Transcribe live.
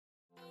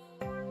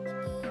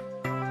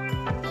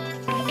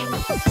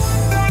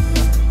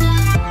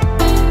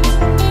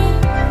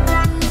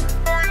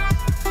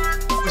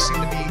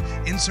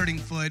inserting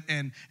foot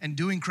and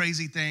doing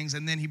crazy things,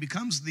 and then he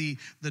becomes the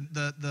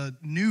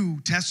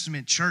New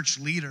Testament church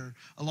leader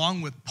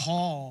along with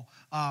Paul.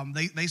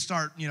 They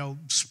start,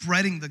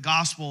 spreading the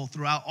gospel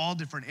throughout all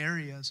different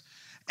areas.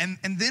 And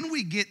then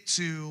we get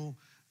to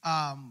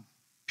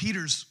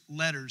Peter's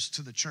letters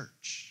to the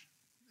church.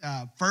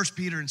 1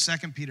 Peter and 2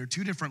 Peter,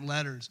 two different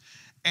letters.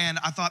 And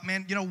I thought,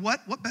 man,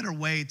 what better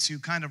way to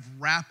kind of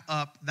wrap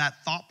up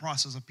that thought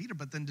process of Peter,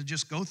 but then to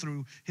just go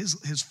through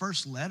his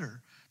first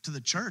letter to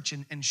the church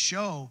and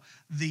show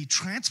the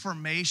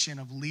transformation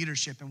of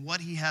leadership and what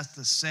he has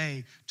to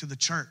say to the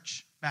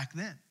church back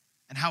then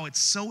and how it's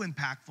so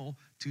impactful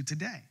to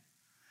today.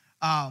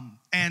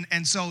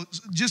 And so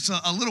just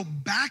a little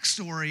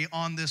backstory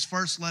on this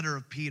first letter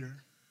of Peter,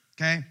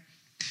 okay?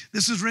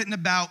 This was written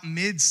about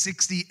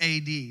mid-60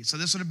 AD. So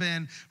this would have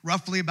been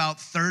roughly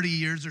about 30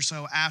 years or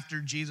so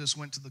after Jesus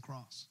went to the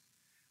cross.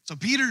 So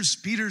Peter's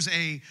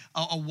a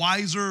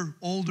wiser,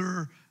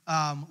 older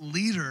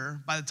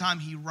leader by the time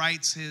he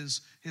writes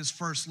his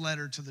first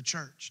letter to the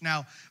church.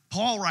 Now,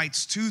 Paul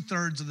writes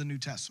 2/3 of the New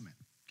Testament.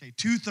 Okay,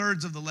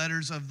 2/3 of the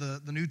letters of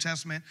the New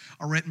Testament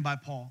are written by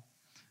Paul.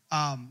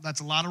 That's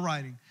a lot of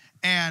writing.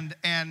 And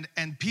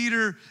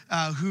Peter,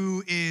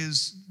 who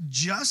is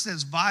just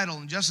as vital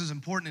and just as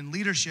important in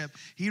leadership,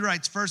 he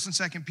writes 1 and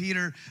 2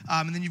 Peter,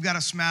 and then you've got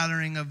a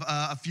smattering of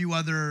a few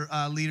other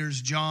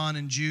leaders, John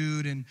and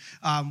Jude, and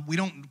we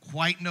don't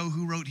quite know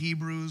who wrote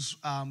Hebrews.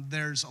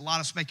 There's a lot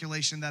of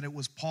speculation that it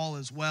was Paul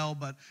as well,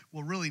 but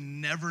we'll really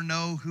never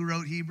know who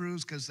wrote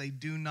Hebrews because they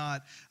do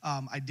not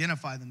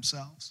identify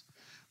themselves.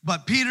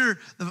 But Peter,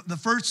 the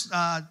first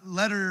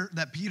letter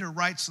that Peter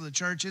writes to the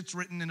church, it's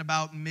written in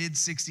about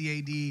mid-60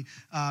 AD,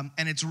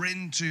 and it's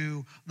written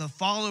to the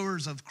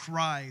followers of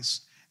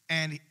Christ,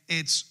 and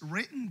it's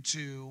written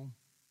to,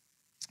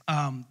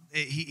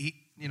 it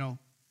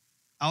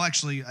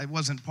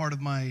wasn't part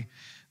of my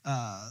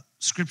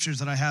scriptures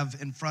that I have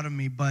in front of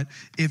me, but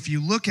if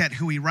you look at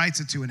who he writes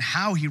it to and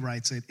how he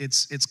writes it,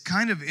 it's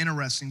kind of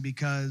interesting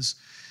because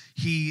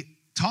he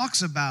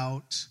talks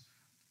about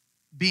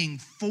being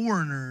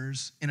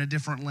foreigners in a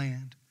different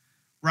land,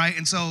 right?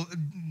 And so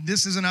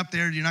this isn't up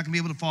there. You're not going to be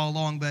able to follow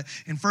along. But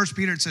in 1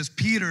 Peter, it says,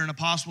 Peter, an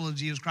apostle of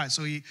Jesus Christ.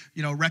 So he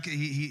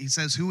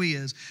says who he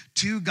is.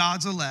 To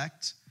God's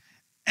elect,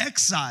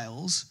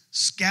 exiles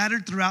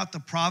scattered throughout the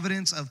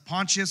province of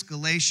Pontus,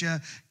 Galatia,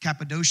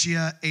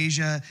 Cappadocia,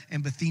 Asia,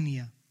 and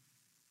Bithynia.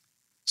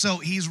 So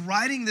he's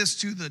writing this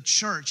to the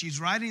church. He's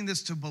writing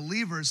this to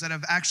believers that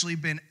have actually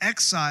been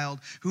exiled,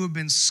 who have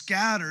been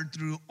scattered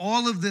through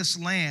all of this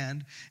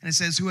land. And it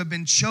says, who have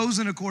been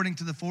chosen according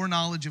to the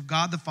foreknowledge of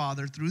God the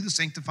Father through the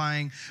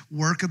sanctifying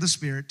work of the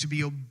Spirit to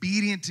be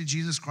obedient to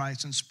Jesus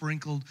Christ and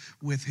sprinkled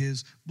with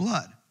his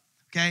blood.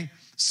 Okay?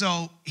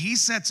 So he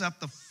sets up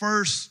the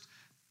first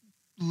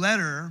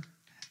letter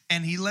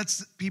and he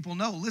lets people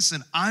know,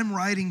 listen, I'm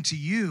writing to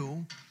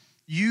you.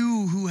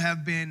 You who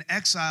have been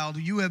exiled,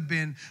 you have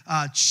been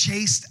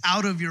chased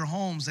out of your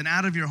homes and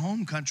out of your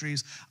home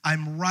countries,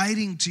 I'm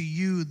writing to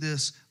you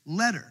this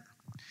letter.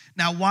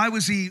 Now, why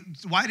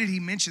did he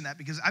mention that?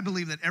 Because I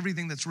believe that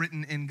everything that's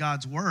written in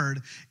God's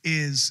word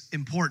is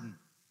important.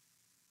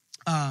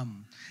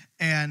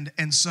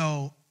 And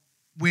so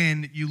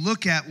when you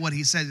look at what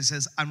he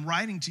says, I'm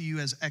writing to you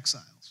as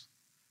exiles.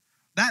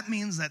 That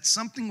means that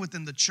something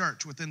within the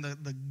church, within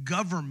the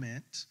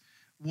government,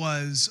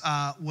 was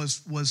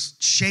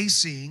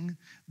chasing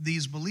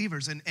these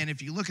believers. And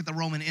if you look at the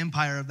Roman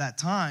Empire of that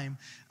time,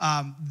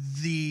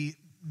 the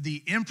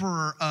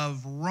emperor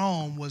of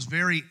Rome was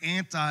very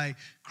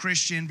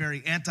anti-Christian,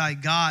 very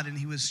anti-God, and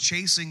he was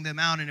chasing them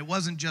out. And it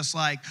wasn't just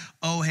like,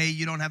 oh, hey,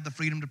 you don't have the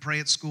freedom to pray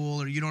at school,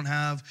 or you don't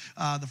have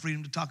the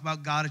freedom to talk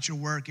about God at your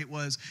work. It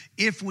was,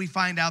 if we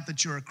find out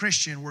that you're a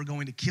Christian, we're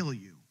going to kill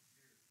you.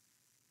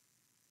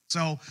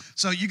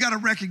 So you got to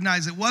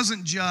recognize it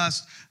wasn't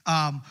just,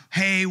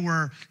 hey,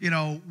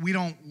 we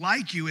don't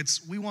like you.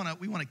 It's we want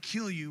to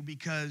kill you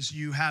because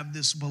you have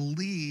this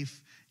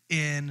belief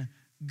in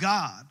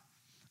God.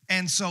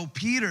 And so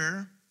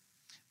Peter,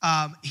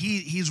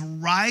 he's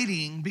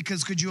writing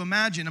because could you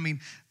imagine? I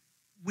mean,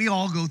 we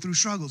all go through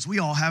struggles. We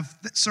all have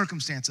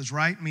circumstances,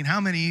 right? I mean,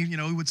 how many,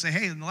 we would say,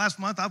 hey, in the last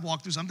month I've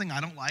walked through something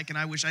I don't like and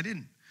I wish I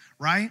didn't,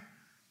 right?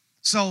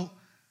 So.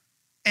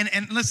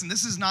 And listen,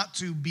 this is not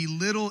to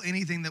belittle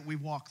anything that we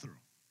walk through.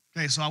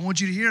 Okay, so I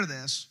want you to hear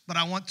this, but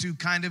I want to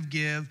kind of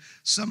give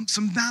some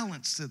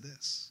balance to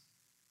this.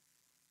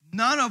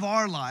 None of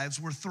our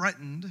lives were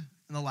threatened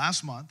in the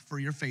last month for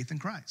your faith in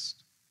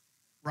Christ,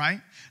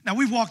 right? Now,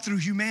 we've walked through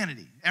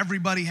humanity.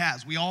 Everybody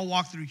has. We all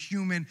walk through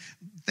human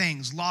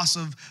things, loss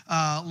of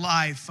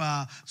life,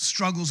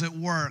 struggles at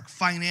work,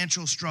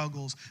 financial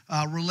struggles,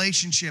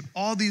 relationship,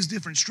 all these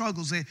different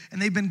struggles, and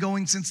they've been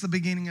going since the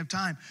beginning of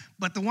time.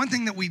 But the one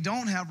thing that we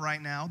don't have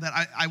right now, that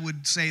I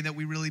would say that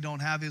we really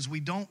don't have, is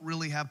we don't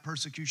really have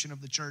persecution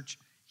of the church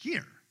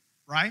here,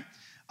 right?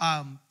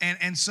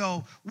 And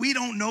so we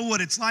don't know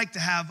what it's like to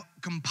have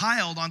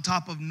compiled on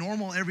top of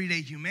normal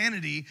everyday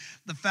humanity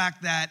the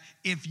fact that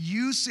if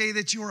you say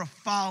that you're a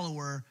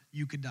follower,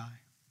 you could die.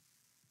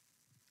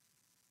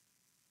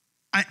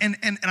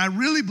 And I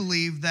really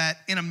believe that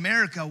in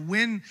America,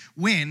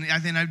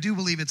 I do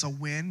believe it's a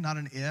when, not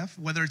an if,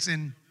 whether it's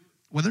in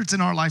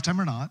our lifetime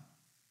or not.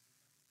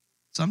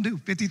 Some do.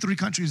 53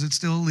 countries, it's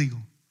still illegal.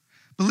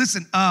 But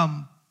listen,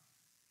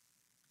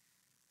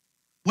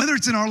 whether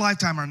it's in our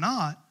lifetime or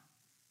not,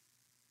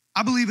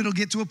 I believe it'll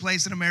get to a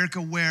place in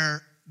America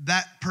where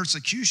that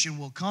persecution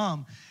will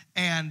come.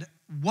 And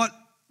what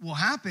will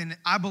happen,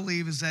 I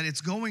believe, is that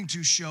it's going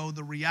to show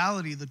the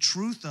reality, the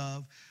truth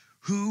of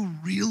who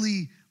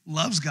really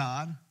loves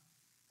God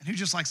and who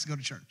just likes to go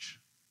to church.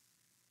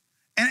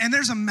 And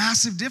there's a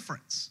massive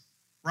difference,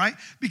 right?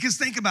 Because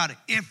think about it.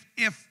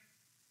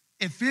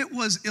 If it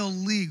was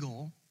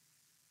illegal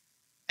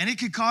and it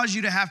could cause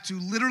you to have to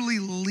literally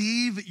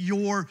leave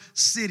your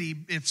city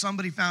if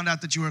somebody found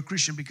out that you were a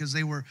Christian because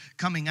they were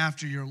coming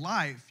after your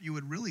life, you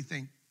would really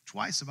think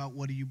twice about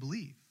what do you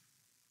believe?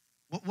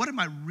 What am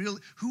I really?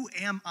 Who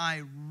am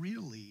I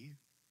really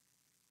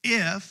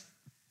if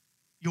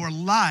your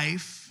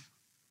life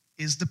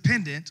is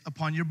dependent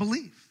upon your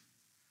belief?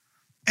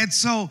 And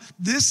so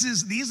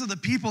these are the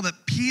people that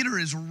Peter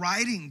is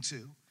writing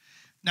to.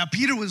 Now,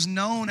 Peter was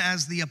known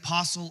as the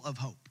apostle of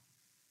hope.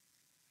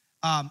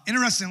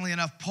 Interestingly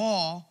enough,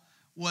 Paul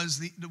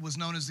was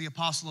known as the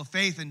apostle of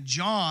faith, and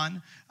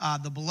John,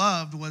 the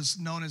beloved, was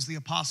known as the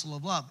apostle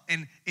of love.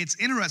 And it's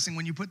interesting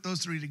when you put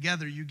those three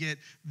together, you get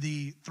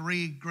the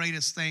three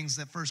greatest things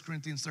that 1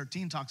 Corinthians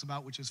 13 talks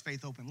about, which is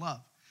faith, hope, and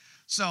love.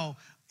 So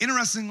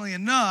interestingly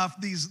enough,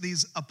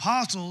 these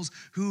apostles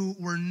who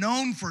were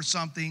known for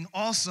something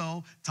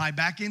also tie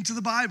back into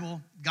the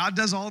Bible. God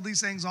does all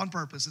these things on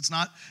purpose. It's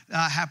not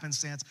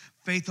happenstance.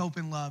 Faith, hope,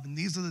 and love. And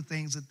these are the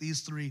things that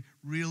these three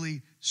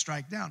really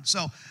strike down.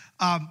 So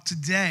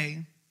today,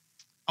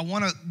 I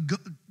want to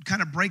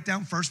kind of break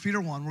down 1 Peter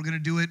 1. We're going to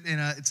do it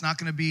it's not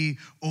going to be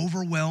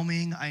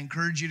overwhelming. I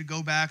encourage you to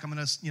go back. I'm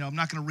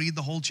not going to read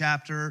the whole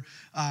chapter,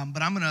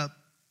 but I'm going to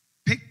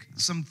pick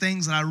some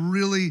things that I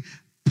really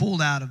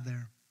pulled out of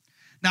there.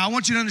 Now, I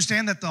want you to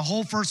understand that the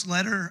whole first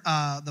letter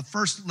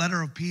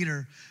of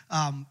Peter,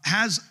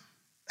 has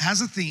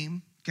a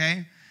theme,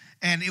 okay?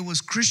 And it was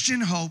Christian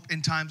hope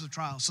in times of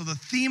trial. So the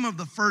theme of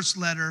the first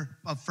letter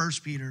of 1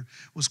 Peter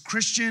was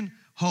Christian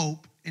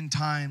hope in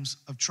times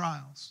of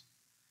trials.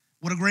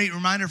 What a great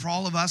reminder for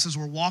all of us as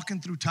we're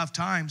walking through tough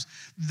times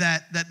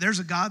that there's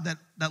a God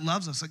that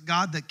loves us, a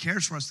God that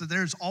cares for us, that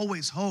there's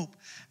always hope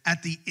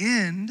at the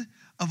end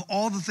of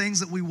all the things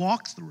that we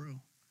walk through.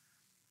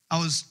 I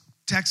was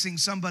texting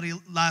somebody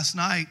last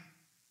night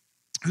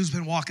who's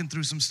been walking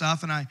through some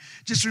stuff, and I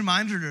just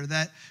reminded her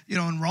that,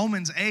 in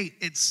Romans 8,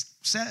 it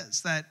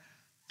says that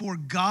for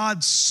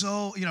God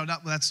so,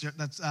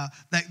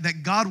 that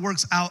God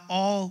works out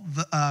all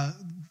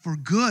for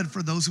good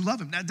for those who love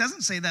him. Now, it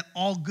doesn't say that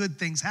all good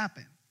things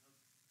happen.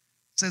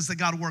 It says that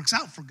God works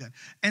out for good.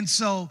 And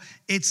so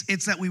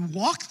it's that we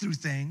walk through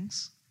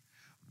things,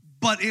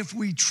 but if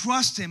we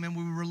trust him and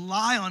we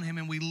rely on him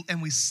and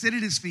we sit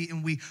at his feet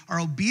and we are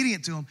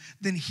obedient to him,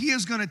 then he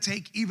is going to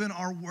take even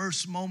our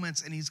worst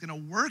moments and he's going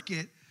to work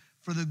it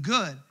for the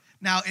good.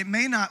 Now, it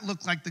may not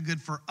look like the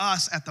good for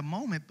us at the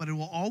moment, but it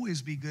will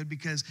always be good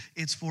because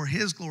it's for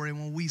his glory. And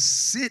when we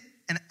sit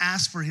and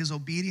ask for his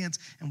obedience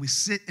and we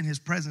sit in his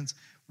presence,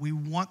 we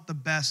want the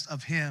best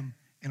of him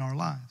in our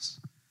lives.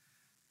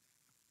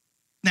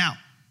 Now,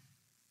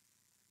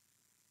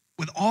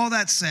 with all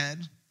that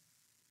said,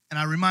 and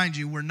I remind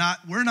you, we're not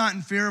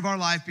in fear of our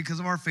life because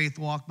of our faith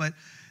walk, but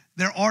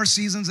there are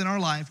seasons in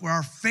our life where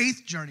our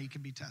faith journey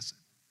can be tested,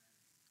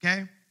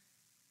 okay?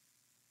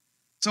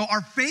 So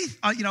our faith,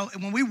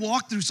 when we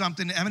walk through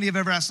something, how many have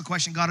ever asked the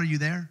question, God, are you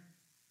there?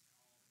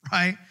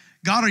 Right?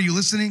 God, are you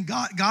listening?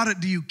 God,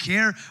 do you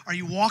care? Are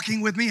you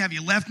walking with me? Have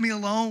you left me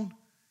alone?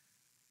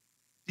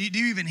 Do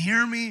you even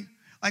hear me?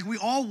 Like, we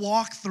all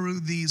walk through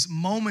these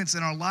moments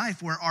in our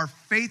life where our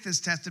faith is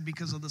tested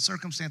because of the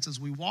circumstances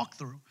we walk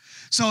through.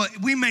 So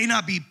we may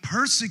not be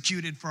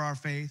persecuted for our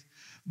faith,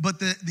 but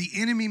the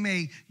enemy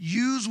may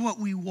use what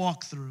we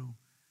walk through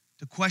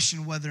to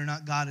question whether or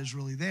not God is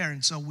really there.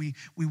 And so we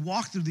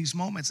walk through these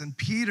moments, and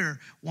Peter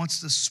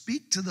wants to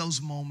speak to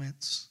those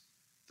moments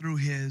through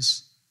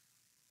his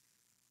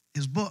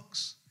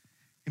books.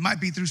 It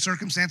might be through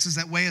circumstances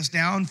that weigh us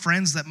down,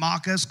 friends that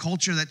mock us,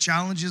 culture that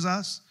challenges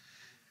us.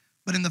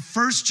 But in the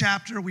first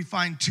chapter, we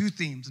find two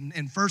themes.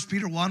 In 1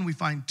 Peter 1, we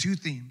find two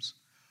themes: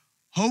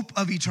 hope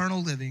of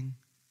eternal living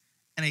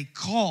and a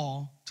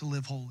call to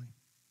live holy.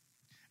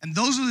 And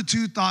those are the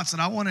two thoughts that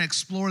I want to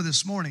explore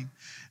this morning.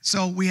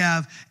 So we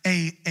have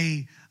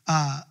an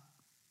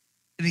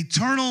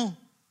eternal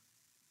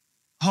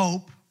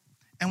hope,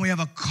 and we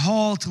have a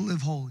call to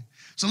live holy.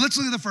 So let's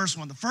look at the first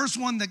one. The first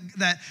one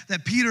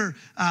that Peter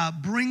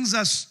brings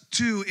us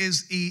to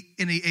is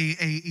an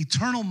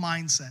eternal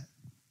mindset,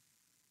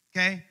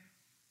 okay?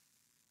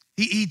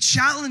 He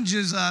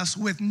challenges us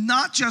with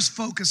not just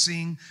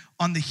focusing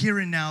on the here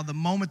and now, the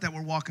moment that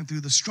we're walking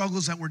through, the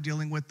struggles that we're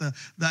dealing with.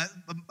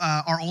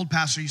 Our old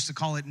pastor used to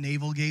call it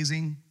navel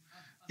gazing.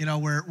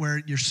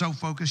 where you're so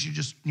focused, you're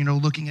just,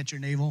 looking at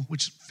your navel,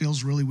 which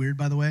feels really weird,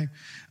 by the way.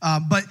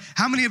 But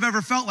how many have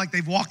ever felt like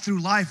they've walked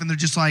through life and they're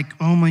just like,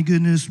 oh my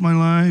goodness, my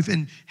life,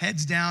 and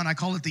heads down. I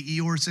call it the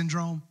Eeyore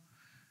syndrome.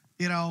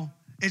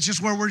 It's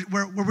just where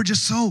we're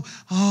just so,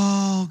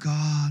 oh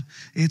God,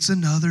 it's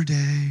another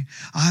day.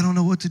 I don't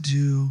know what to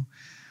do.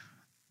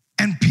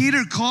 And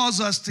Peter calls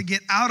us to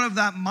get out of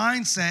that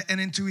mindset and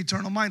into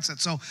eternal mindset.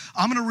 So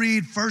I'm going to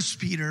read 1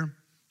 Peter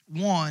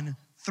 1,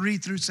 3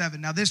 through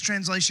 7. Now, this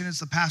translation is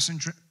the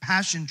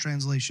Passion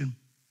Translation.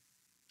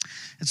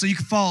 And so you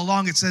can follow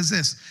along. It says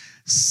this: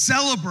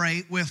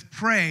 celebrate with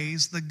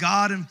praise the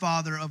God and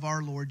Father of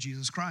our Lord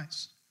Jesus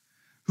Christ,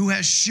 who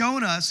has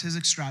shown us his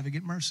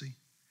extravagant mercy.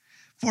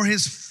 For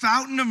his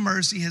fountain of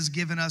mercy has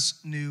given us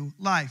new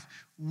life.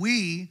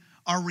 We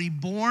are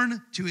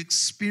reborn to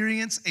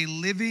experience a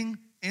living,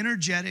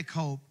 energetic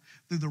hope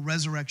through the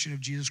resurrection of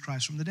Jesus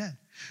Christ from the dead.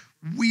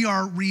 We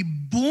are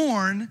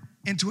reborn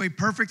into a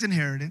perfect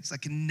inheritance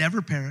that can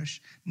never perish,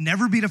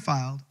 never be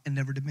defiled, and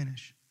never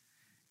diminish.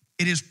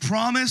 It is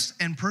promised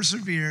and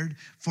persevered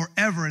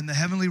forever in the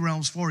heavenly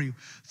realms for you.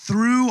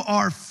 Through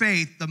our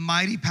faith, the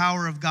mighty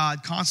power of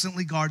God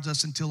constantly guards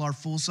us until our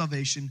full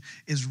salvation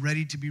is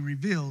ready to be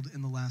revealed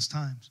in the last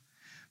times.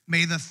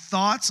 May the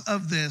thoughts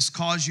of this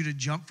cause you to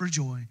jump for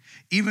joy,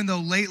 even though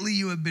lately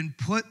you have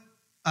put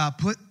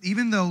up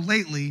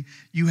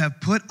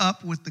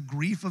with the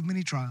grief of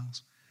many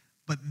trials.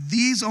 But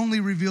these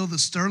only reveal the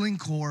sterling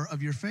core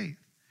of your faith,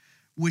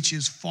 which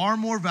is far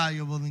more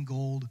valuable than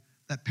gold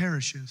that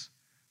perishes.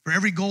 For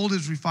every gold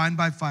is refined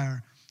by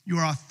fire.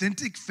 Your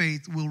authentic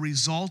faith will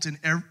result in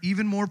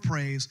even more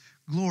praise,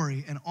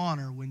 glory, and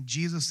honor when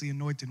Jesus, the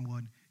Anointed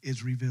One,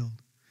 is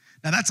revealed.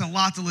 Now, that's a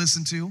lot to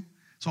listen to,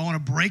 so I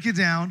want to break it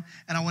down,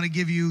 and I want to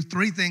give you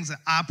 3 things that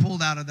I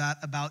pulled out of that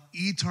about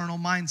eternal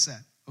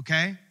mindset,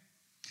 okay?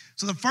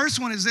 So the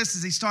first one is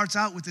this, he starts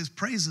out with his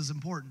praise is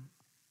important.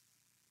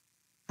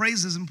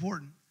 Praise is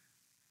important.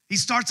 He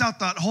starts out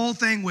that whole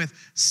thing with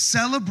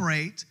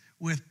celebrate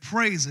with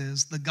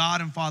praises the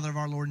God and Father of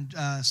our Lord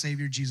and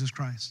Savior Jesus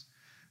Christ,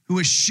 who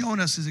has shown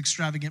us his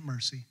extravagant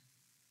mercy.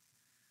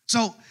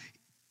 So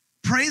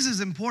praise is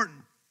important.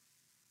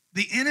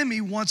 The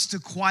enemy wants to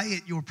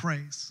quiet your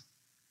praise.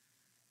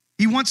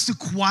 He wants to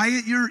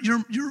quiet your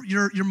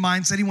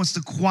mindset. He wants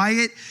to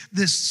quiet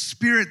this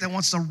spirit that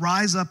wants to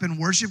rise up and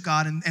worship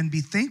God and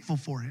be thankful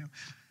for him.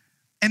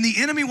 And the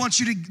enemy wants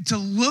you to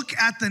look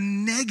at the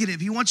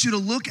negative. He wants you to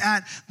look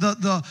at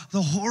the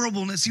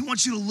horribleness. He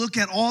wants you to look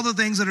at all the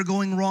things that are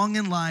going wrong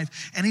in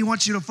life, and he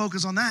wants you to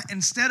focus on that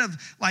instead of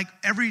like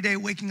every day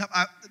waking up.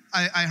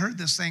 I heard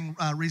this thing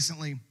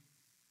recently,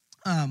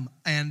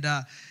 and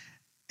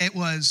it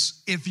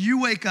was, if you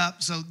wake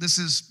up, so this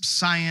is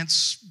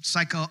science,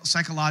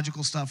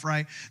 psychological stuff,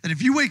 right? That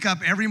if you wake up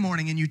every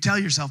morning and you tell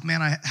yourself,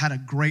 man, I had a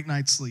great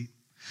night's sleep,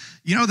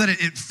 you know that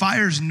it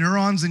fires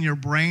neurons in your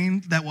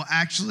brain that will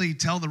actually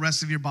tell the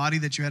rest of your body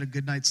that you had a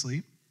good night's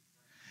sleep.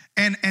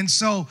 And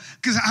so,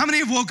 because how many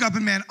have woke up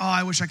and man, oh,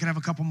 I wish I could have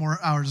a couple more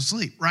hours of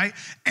sleep, right?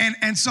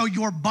 And so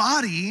your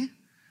body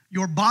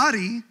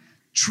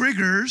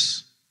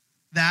triggers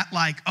that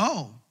like,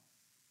 oh,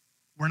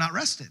 we're not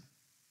rested.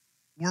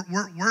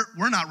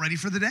 We're not ready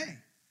for the day.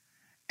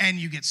 And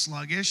you get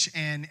sluggish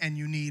and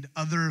you need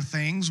other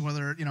things,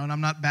 whether, and I'm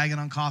not bagging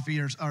on coffee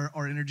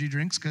or energy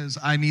drinks because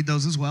I need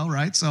those as well,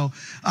 right? So,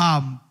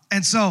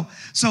 so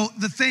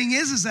the thing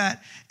is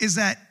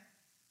that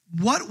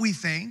what we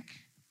think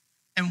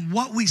and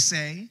what we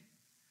say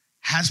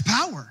has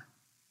power.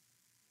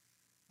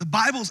 The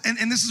Bible's,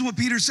 and this is what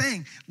Peter's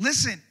saying.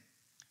 Listen,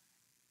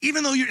 you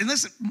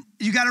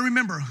got to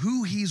remember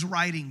who he's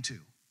writing to.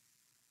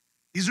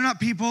 These are not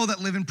people that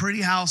live in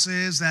pretty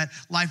houses, that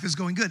life is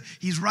going good.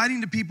 He's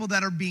writing to people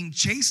that are being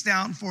chased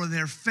down for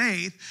their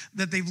faith,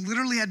 that they've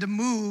literally had to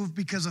move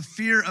because of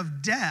fear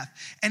of death.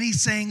 And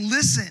he's saying,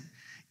 listen,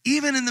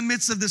 even in the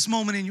midst of this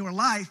moment in your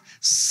life,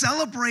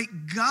 celebrate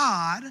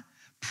God,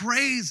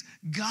 praise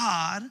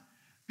God,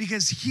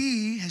 because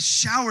he has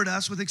showered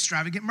us with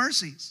extravagant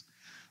mercies.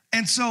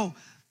 And so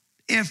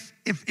if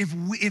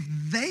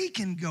they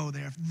can go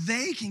there, if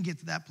they can get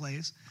to that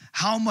place,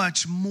 how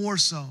much more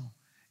so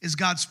is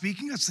God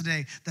speaking us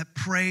today that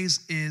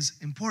praise is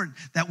important,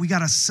 that we got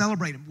to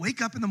celebrate him.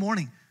 Wake up in the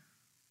morning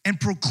and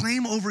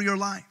proclaim over your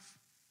life.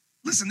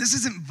 Listen, this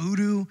isn't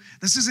voodoo.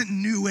 This isn't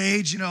new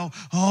age,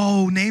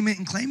 name it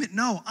and claim it.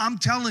 No, I'm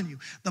telling you,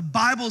 the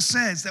Bible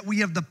says that we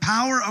have the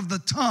power of the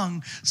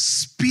tongue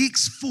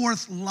speaks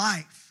forth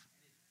life.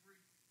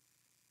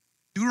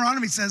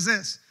 Deuteronomy says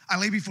this, I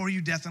lay before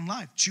you death and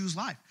life. Choose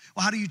life.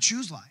 Well, how do you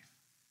choose life?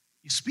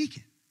 You speak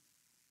it.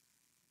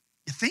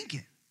 You think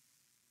it.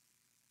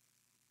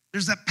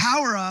 There's that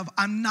power of,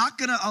 I'm not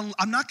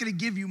gonna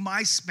give you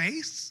my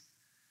space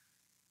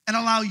and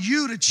allow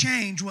you to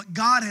change what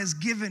God has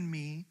given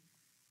me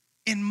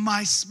in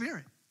my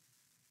spirit.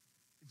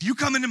 If you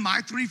come into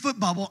my 3-foot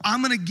bubble,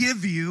 I'm gonna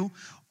give you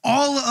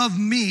all of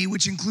me,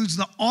 which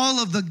includes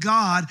all of the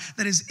God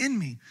that is in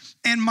me.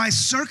 And my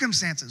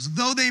circumstances,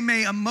 though they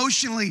may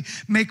emotionally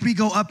make me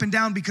go up and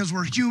down because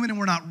we're human and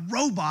we're not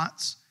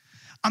robots,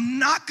 I'm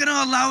not going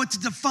to allow it to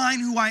define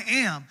who I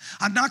am.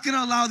 I'm not going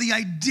to allow the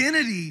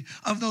identity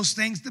of those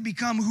things to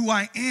become who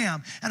I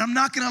am. And I'm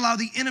not going to allow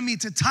the enemy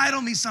to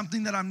title me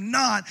something that I'm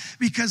not,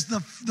 because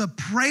the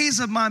praise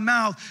of my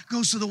mouth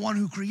goes to the one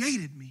who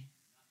created me.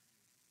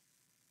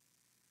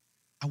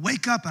 I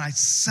wake up and I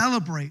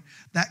celebrate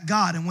that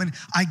God. And when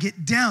I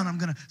get down, I'm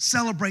going to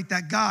celebrate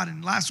that God.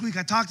 And last week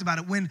I talked about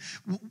it,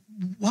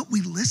 what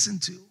we listen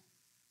to,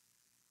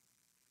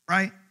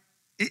 right?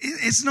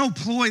 It's no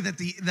ploy that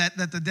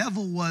the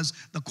devil was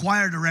the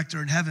choir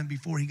director in heaven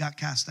before he got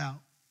cast out.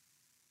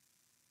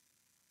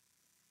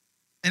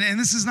 And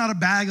this is not a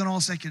bag on all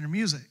secular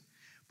music,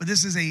 but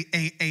this is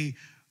a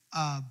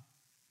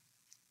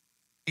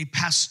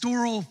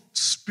pastoral,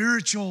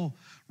 spiritual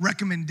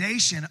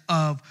recommendation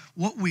of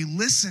what we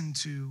listen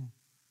to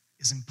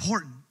is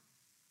important.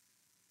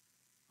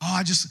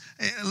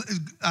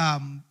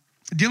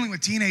 Dealing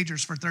with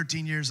teenagers for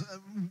 13 years,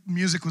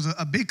 music was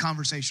a big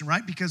conversation,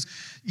 right? Because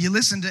you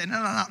listen to,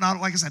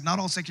 not like I said, not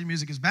all secular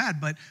music is bad,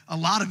 but a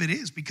lot of it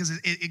is, because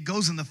it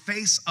goes in the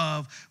face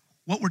of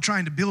what we're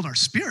trying to build our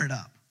spirit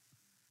up,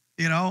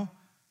 you know?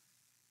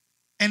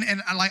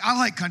 And I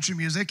like country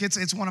music.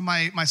 It's one of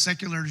my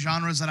secular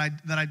genres that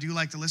I do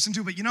like to listen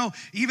to. But you know,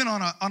 even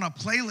on a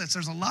playlist,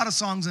 there's a lot of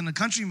songs in the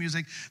country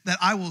music that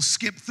I will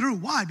skip through.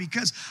 Why?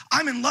 Because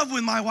I'm in love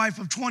with my wife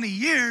of 20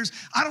 years.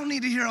 I don't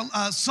need to hear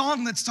a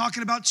song that's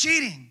talking about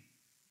cheating.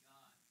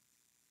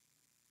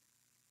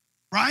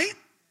 Right?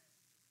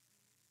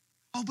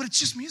 Oh, but it's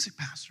just music,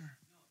 Pastor.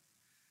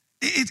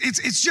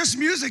 It's just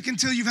music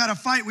until you've had a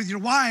fight with your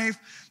wife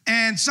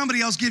and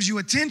somebody else gives you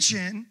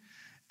attention,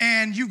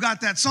 and you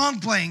got that song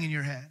playing in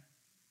your head.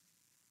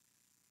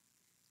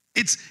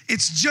 It's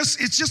just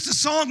a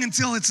song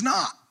until it's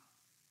not.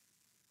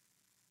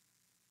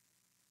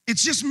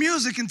 It's just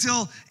music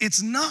until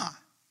it's not.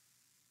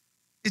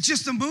 It's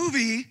just a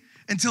movie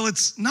until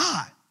it's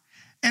not.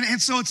 And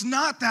so it's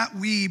not that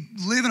we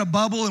live in a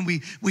bubble and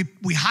we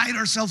hide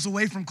ourselves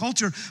away from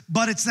culture,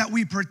 but it's that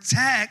we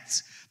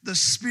protect the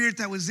spirit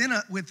that was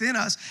within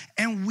us,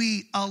 and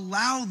we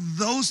allow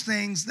those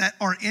things that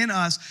are in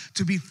us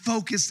to be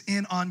focused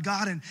in on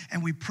God,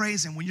 and we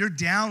praise Him. When you're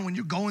down, when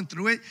you're going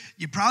through it,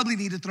 you probably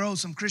need to throw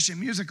some Christian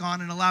music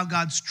on and allow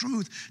God's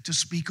truth to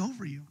speak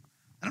over you.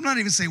 And I'm not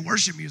even saying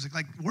worship music.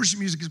 Like, worship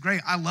music is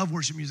great. I love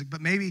worship music,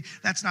 but maybe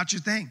that's not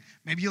your thing.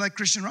 Maybe you like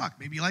Christian rock.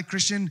 Maybe you like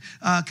Christian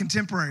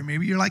contemporary.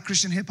 Maybe you like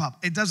Christian hip hop.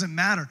 It doesn't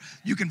matter.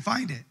 You can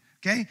find it,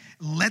 okay?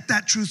 Let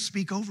that truth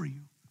speak over you.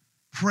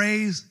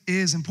 Praise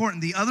is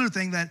important. The other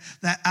thing that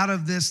out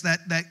of this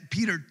that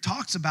Peter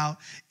talks about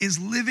is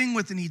living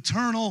with an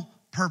eternal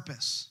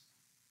purpose.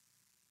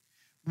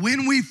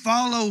 When we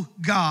follow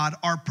God,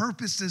 our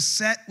purpose is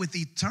set with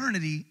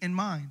eternity in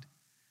mind.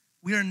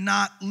 We are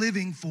not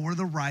living for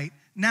the right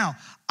now.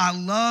 I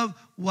love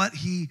what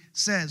he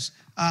says.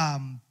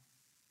 I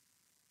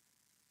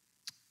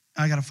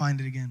got to find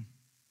it again.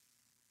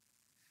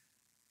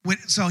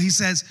 So he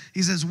says,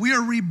 we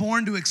are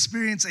reborn to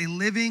experience a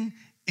living,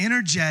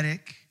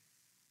 energetic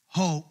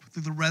hope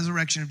through the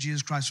resurrection of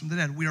Jesus Christ from the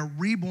dead. We are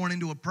reborn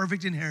into a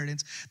perfect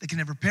inheritance that can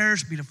never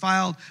perish, be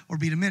defiled, or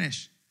be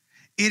diminished.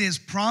 It is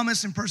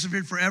promised and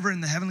persevered forever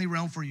in the heavenly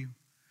realm for you.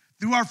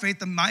 Through our faith,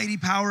 the mighty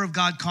power of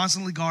God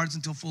constantly guards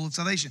until full of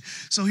salvation.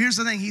 So here's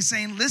the thing. He's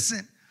saying,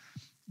 listen,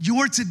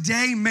 your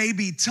today may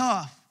be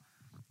tough,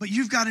 but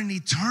you've got an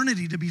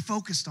eternity to be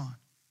focused on.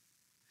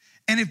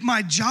 And if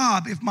my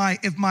job, if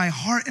my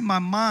heart and my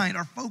mind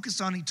are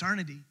focused on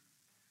eternity,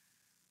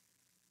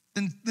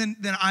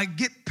 then I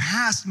get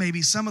past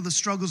maybe some of the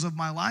struggles of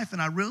my life,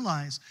 and I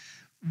realize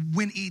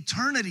when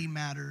eternity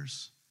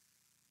matters,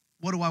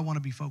 what do I want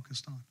to be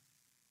focused on?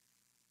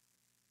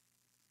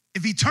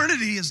 If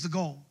eternity is the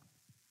goal,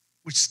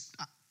 which,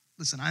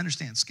 listen, I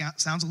understand,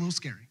 sounds a little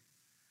scary.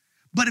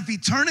 But if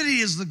eternity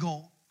is the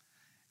goal,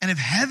 and if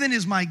heaven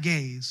is my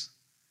gaze,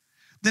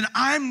 then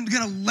I'm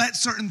going to let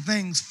certain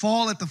things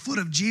fall at the foot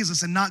of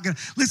Jesus and not going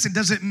to, listen,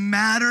 does it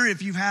matter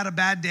if you've had a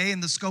bad day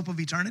in the scope of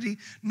eternity?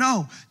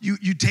 No,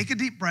 you take a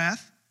deep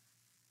breath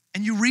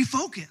and you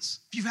refocus.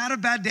 If you've had a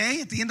bad day,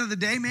 at the end of the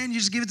day, man, you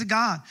just give it to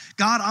God.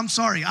 God, I'm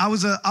sorry. I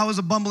was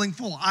a bumbling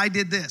fool. I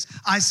did this.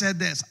 I said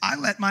this. I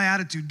let my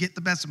attitude get the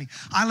best of me.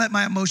 I let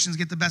my emotions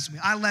get the best of me.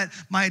 I let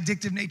my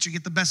addictive nature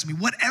get the best of me.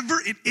 Whatever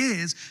it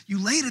is,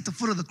 you lay it at the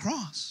foot of the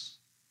cross.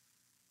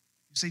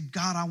 You say,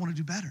 God, I want to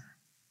do better.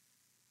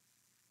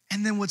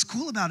 And then what's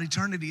cool about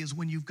eternity is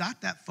when you've got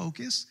that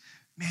focus,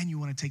 man, you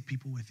want to take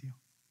people with you.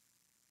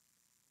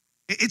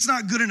 It's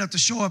not good enough to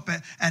show up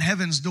at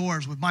heaven's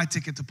doors with my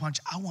ticket to punch.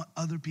 I want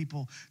other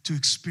people to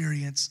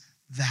experience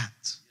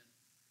that.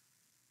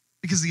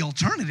 Because the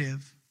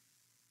alternative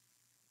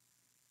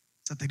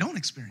is that they don't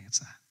experience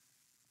that.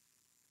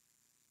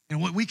 You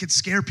know, we could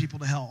scare people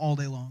to hell all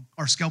day long,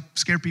 or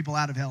scare people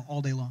out of hell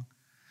all day long.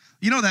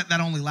 You know that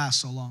only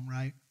lasts so long,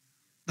 right?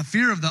 The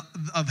fear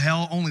of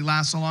hell only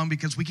lasts so long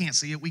because we can't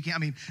see it. We can't. I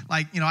mean,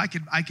 like,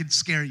 I could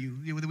scare you.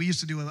 We used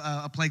to do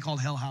a play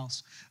called Hell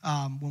House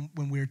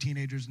when we were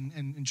teenagers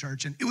in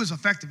church, and it was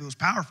effective. It was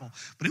powerful,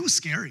 but it was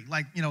scary.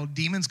 Like,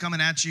 demons coming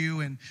at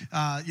you, and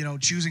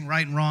choosing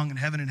right and wrong, and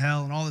heaven and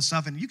hell, and all this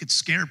stuff, and you could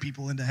scare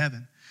people into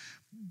heaven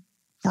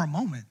for a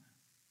moment.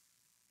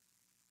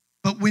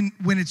 But when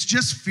it's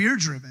just fear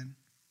driven,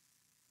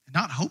 and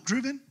not hope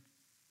driven,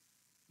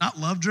 not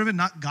love driven,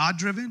 not God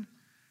driven,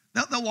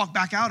 they'll walk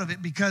back out of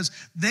it because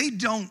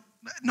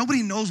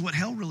nobody knows what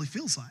hell really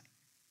feels like.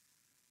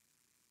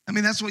 I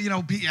mean, that's what,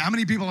 how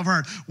many people have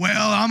heard,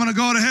 well, I'm going to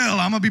go to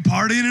hell. I'm going to be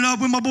partying it up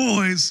with my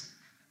boys.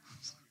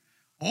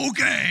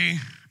 Okay.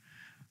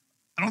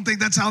 I don't think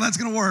that's how that's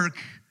going to work.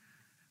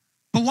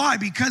 But why?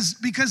 Because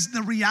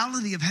the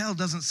reality of hell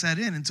doesn't set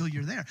in until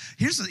you're there.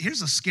 Here's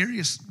the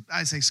scariest,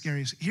 I say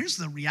scariest, here's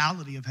the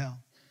reality of hell.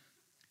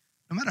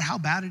 No matter how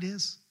bad it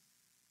is,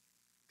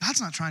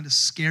 God's not trying to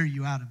scare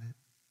you out of it.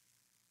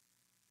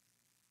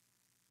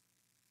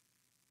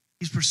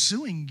 He's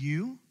pursuing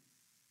you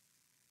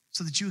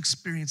so that you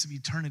experience of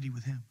eternity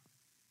with him.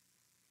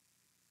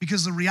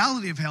 Because the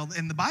reality of hell,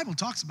 and the Bible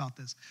talks about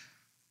this,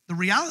 the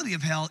reality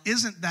of hell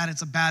isn't that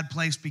it's a bad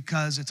place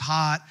because it's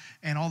hot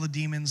and all the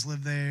demons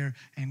live there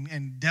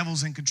and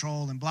devil's in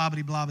control and blah,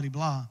 blah, blah, blah,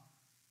 blah.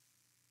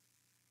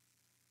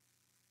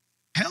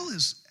 Hell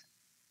is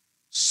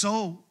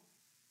so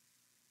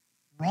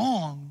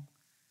wrong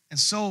and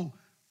so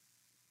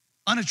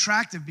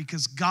unattractive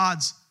because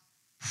God's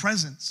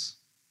presence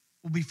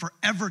will be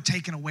forever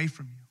taken away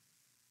from you.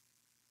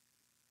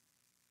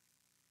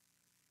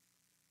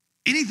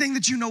 Anything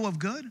that you know of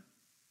good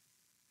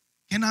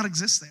cannot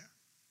exist there.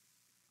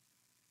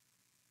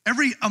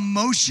 Every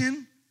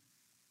emotion,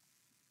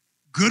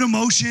 good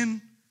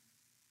emotion,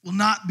 will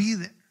not be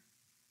there.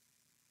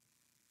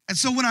 And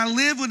so when I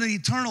live with an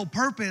eternal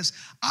purpose,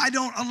 I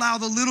don't allow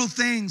the little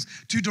things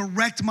to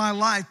direct my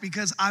life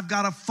because I've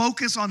got to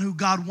focus on who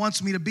God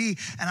wants me to be,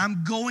 and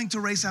I'm going to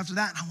race after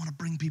that, and I want to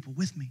bring people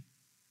with me.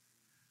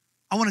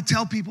 I want to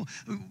tell people,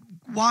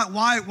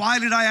 why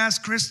did I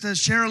ask Chris to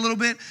share a little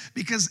bit?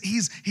 Because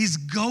he's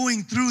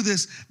going through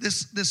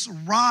this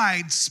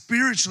ride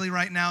spiritually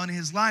right now in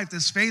his life,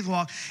 this faith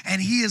walk,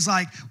 and he is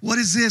like, what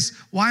is this?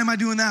 Why am I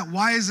doing that?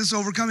 Why is this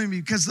overcoming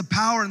me? Because the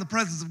power and the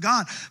presence of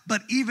God.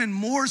 But even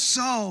more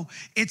so,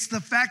 it's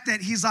the fact that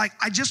he's like,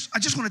 I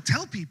just want to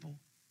tell people.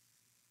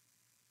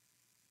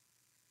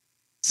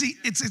 See,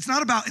 it's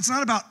not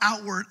about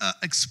outward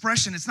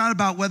expression. It's not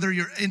about whether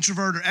you're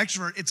introvert or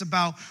extrovert. It's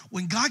about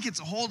when God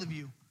gets a hold of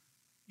you,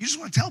 you just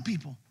want to tell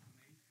people.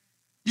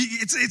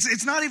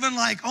 It's not even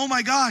like, oh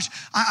my gosh,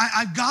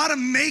 I've got to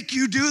make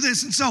you do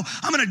this, and so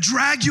I'm going to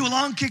drag you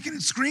along kicking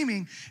and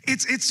screaming.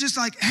 It's just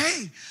like,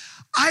 hey,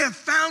 I have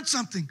found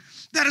something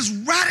that has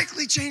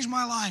radically changed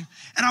my life,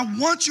 and I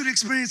want you to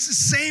experience the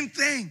same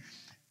thing.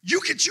 You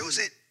can choose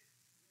it.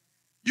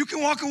 You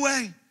can walk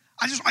away.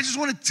 I just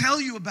want to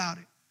tell you about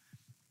it.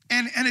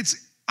 And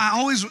I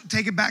always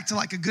take it back to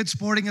like a good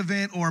sporting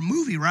event or a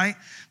movie, right?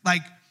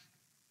 Like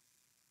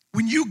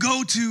when you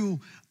go to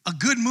a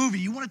good movie,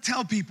 you want to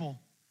tell people,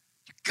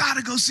 you got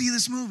to go see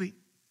this movie.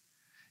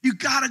 You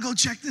got to go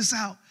check this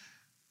out.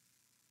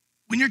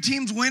 When your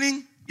team's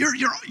winning, you're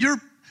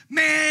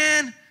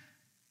man,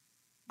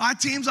 my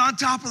team's on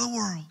top of the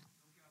world.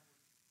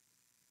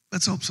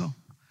 Let's hope so.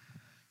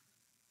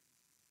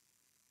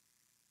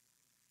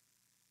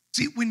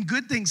 See, when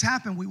good things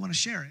happen, we want to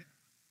share it.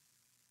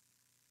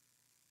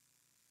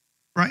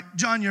 Right?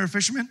 John, you're a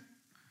fisherman.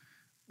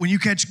 When you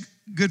catch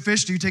good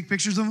fish, do you take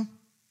pictures of them?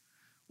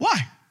 Why?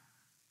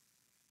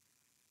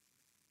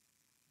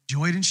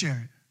 Enjoy it and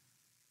share it.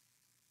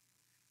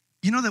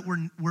 You know that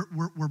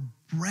we're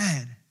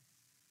bred.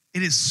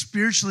 It is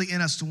spiritually in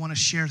us to want to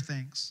share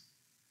things,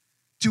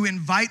 to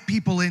invite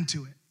people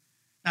into it.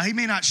 Now, he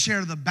may not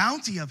share the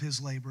bounty of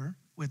his labor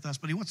with us,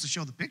 but he wants to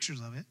show the pictures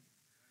of it.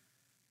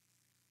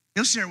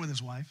 He'll share it with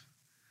his wife,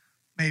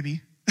 maybe.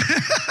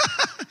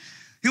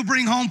 He'll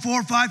bring home 4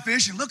 or 5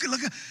 fish and look.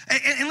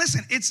 And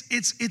listen,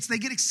 it's they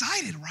get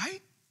excited,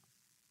 right?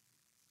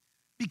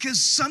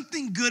 Because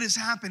something good has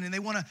happened and they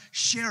want to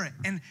share it.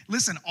 And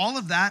listen, all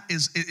of that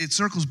it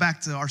circles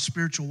back to our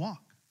spiritual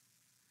walk.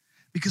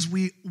 Because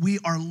we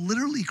are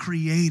literally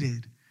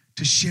created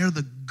to share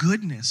the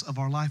goodness of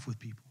our life with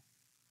people.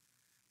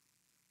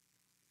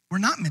 We're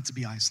not meant to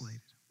be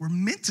isolated. We're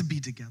meant to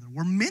be together.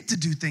 We're meant to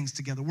do things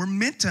together. We're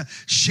meant to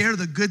share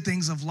the good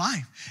things of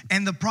life.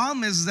 And the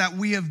problem is that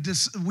we have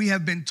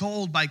been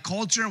told by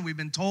culture, and we've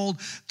been told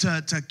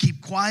to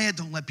keep quiet,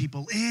 don't let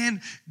people in,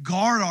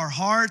 guard our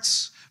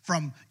hearts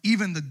from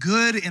even the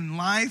good in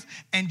life,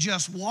 and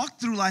just walk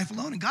through life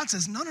alone. And God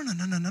says, no.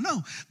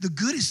 The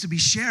good is to be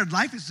shared.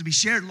 Life is to be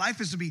shared. Life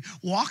is to be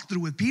walked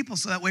through with people,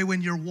 so that way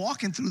when you're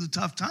walking through the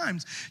tough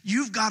times,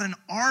 you've got an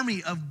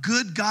army of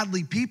good,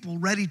 godly people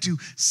ready to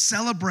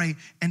celebrate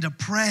and to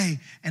pray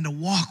and to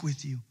walk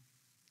with you.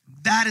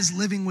 That is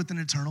living with an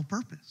eternal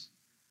purpose.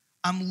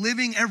 I'm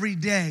living every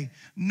day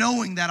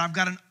knowing that I've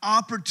got an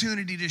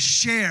opportunity to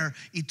share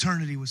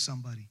eternity with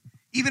somebody,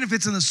 even if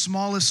it's in the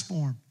smallest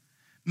form.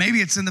 Maybe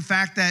it's in the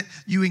fact that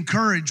you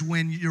encourage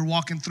when you're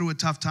walking through a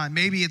tough time.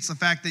 Maybe it's the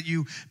fact that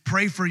you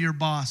pray for your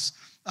boss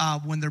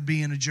when they're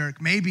being a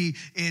jerk. Maybe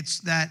it's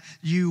that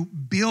you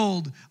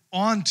build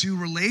onto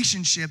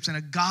relationships in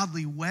a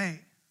godly way.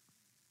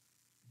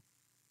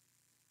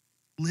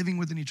 Living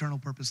with an eternal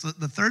purpose.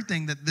 The third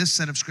thing that this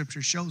set of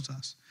scriptures shows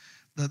us,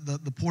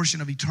 the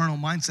portion of eternal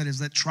mindset, is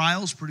that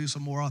trials produce a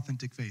more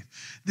authentic faith.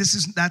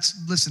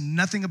 Listen,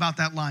 nothing about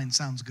that line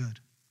sounds good.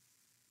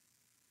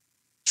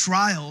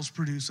 Trials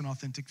produce an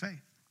authentic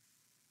faith.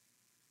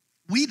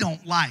 We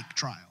don't like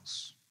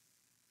trials.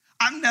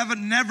 I've never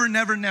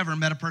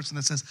met a person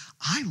that says,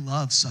 I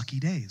love sucky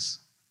days.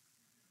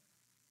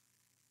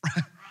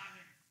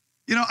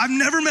 You know, I've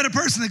never met a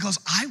person that goes,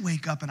 I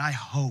wake up and I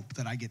hope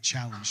that I get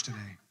challenged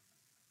today.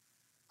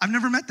 I've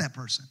never met that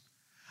person.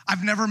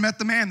 I've never met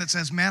the man that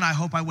says, man, I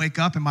hope I wake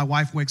up and my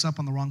wife wakes up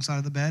on the wrong side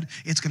of the bed.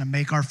 It's going to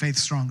make our faith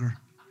stronger.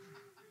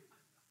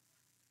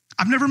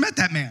 I've never met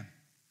that man.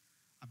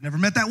 I've never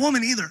met that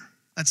woman either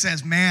that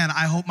says, man,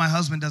 I hope my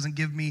husband doesn't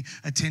give me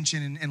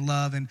attention and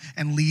love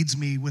and leads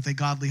me with a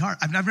godly heart.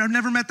 I've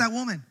never met that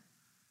woman.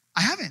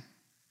 I haven't.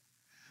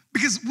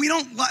 Because we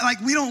don't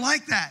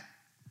like that.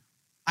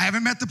 I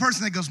haven't met the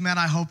person that goes, man,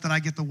 I hope that I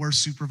get the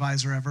worst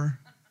supervisor ever.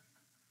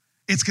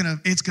 It's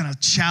gonna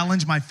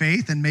challenge my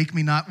faith and make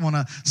me not want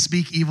to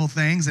speak evil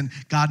things, and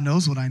God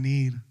knows what I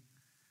need.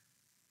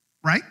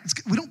 Right?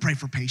 We don't pray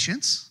for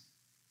patience.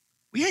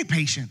 We hate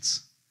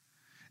patience.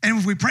 And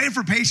if we pray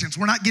for patience,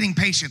 we're not getting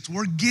patience.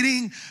 We're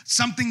getting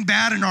something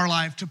bad in our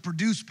life to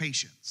produce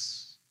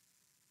patience.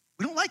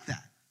 We don't like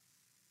that.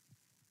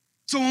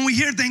 So when we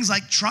hear things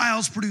like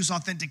trials produce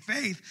authentic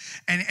faith,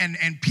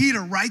 and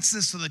Peter writes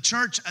this to the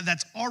church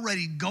that's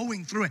already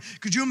going through it.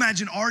 Could you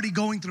imagine already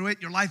going through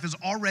it? Your life is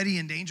already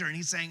in danger, and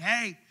he's saying,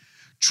 hey,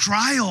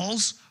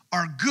 trials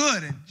are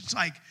good. And it's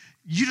like,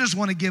 you just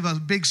want to give a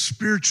big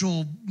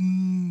spiritual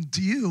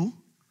to you.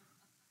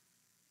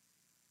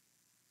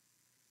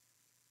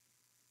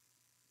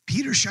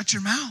 Peter, shut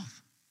your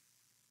mouth.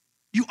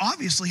 You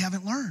obviously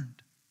haven't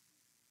learned.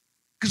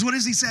 Because what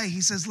does he say?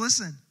 He says,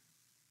 listen.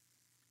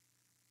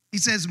 He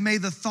says, may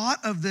the thought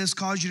of this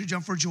cause you to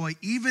jump for joy,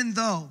 even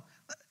though,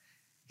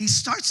 he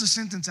starts the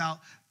sentence out,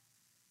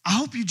 I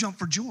hope you jump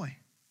for joy,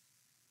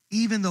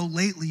 even though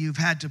lately you've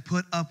had to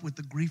put up with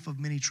the grief of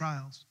many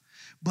trials.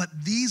 But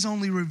these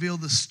only reveal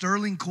the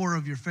sterling core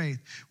of your faith,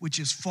 which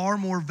is far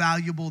more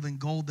valuable than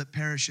gold that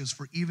perishes,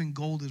 for even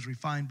gold is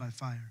refined by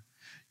fire.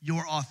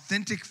 Your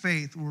authentic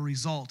faith will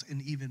result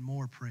in even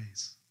more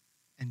praise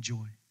and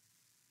joy.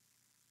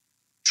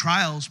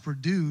 Trials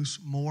produce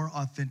more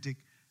authentic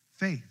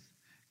faith.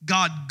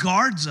 God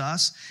guards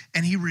us,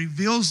 and he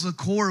reveals the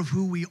core of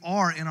who we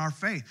are in our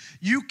faith.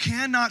 You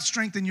cannot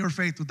strengthen your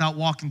faith without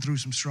walking through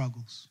some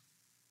struggles.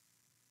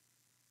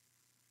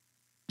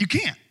 You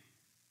can't.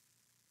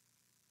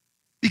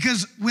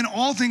 Because when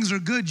all things are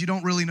good, you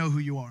don't really know who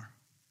you are.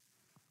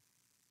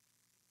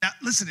 Now,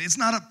 listen, it's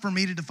not up for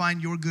me to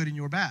define your good and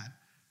your bad.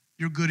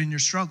 Your good and your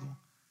struggle.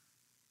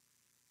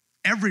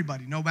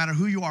 Everybody, no matter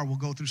who you are, will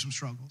go through some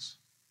struggles.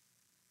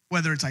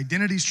 Whether it's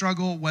identity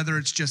struggle, whether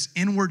it's just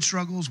inward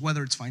struggles,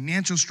 whether it's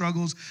financial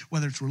struggles,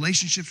 whether it's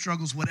relationship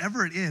struggles,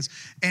 whatever it is.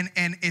 And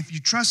if you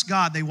trust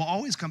God, they will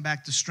always come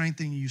back to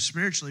strengthening you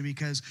spiritually,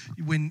 because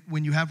when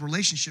you have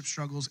relationship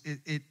struggles,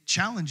 it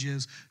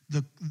challenges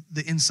the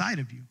inside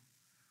of you.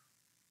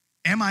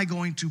 Am I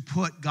going to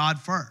put God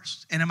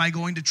first? And am I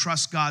going to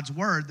trust God's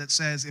word that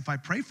says, if I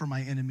pray for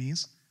my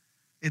enemies,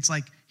 it's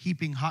like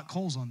heaping hot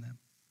coals on them.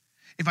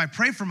 If I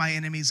pray for my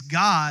enemies,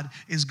 God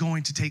is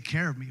going to take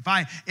care of me.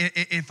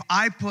 If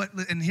I put,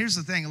 and here's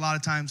the thing, a lot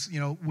of times, you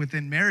know,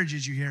 within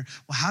marriages you hear,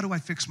 well, how do I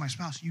fix my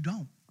spouse? You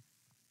don't.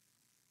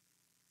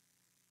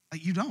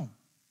 Like, you don't.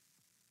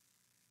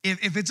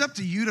 If it's up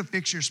to you to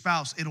fix your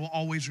spouse, it will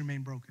always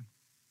remain broken.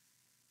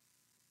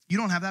 You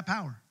don't have that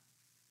power.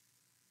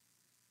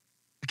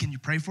 Can you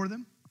pray for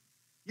them?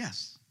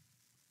 Yes.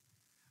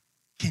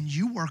 Can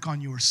you work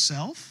on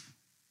yourself?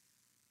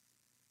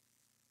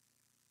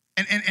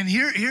 And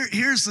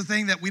here's the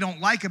thing that we don't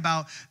like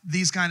about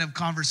these kind of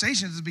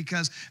conversations, is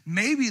because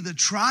maybe the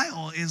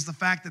trial is the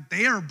fact that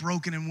they are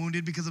broken and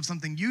wounded because of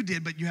something you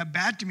did, but you have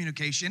bad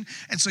communication,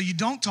 and so you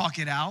don't talk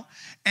it out.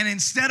 And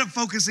instead of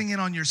focusing in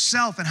on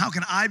yourself and how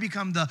can I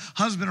become the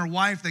husband or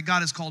wife that God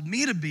has called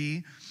me to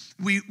be,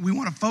 we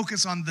want to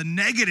focus on the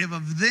negative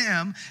of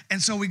them. And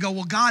so we go,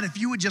 well, God, if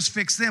you would just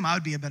fix them, I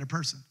would be a better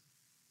person.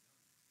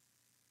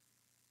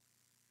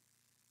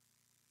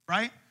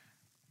 Right?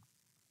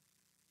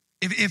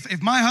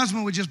 If my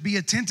husband would just be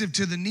attentive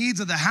to the needs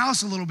of the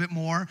house a little bit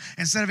more,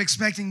 instead of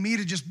expecting me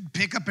to just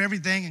pick up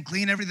everything and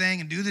clean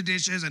everything and do the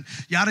dishes and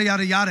yada,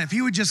 yada, yada, if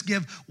he would just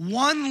give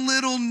one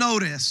little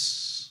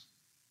notice,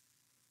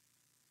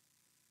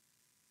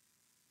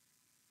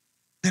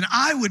 then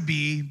I would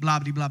be blah,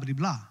 blah, blah, blah,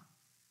 blah.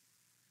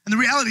 And the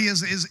reality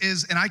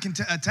is, and I can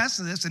attest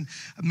to this, and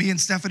me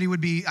and Stephanie would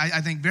be,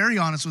 I think, very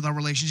honest with our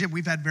relationship.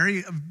 We've had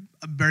very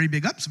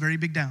big ups, very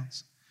big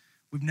downs.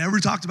 We've never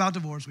talked about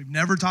divorce. We've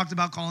never talked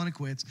about calling it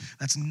quits.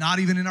 That's not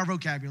even in our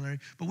vocabulary.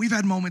 But we've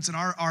had moments in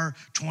our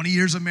 20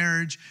 years of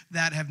marriage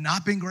that have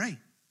not been great.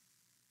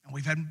 And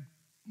we've had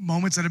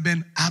moments that have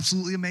been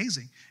absolutely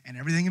amazing and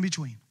everything in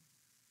between.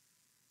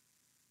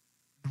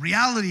 The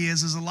reality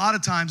is a lot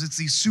of times it's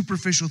these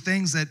superficial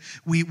things that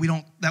we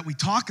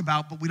talk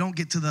about, but we don't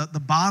get to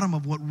the bottom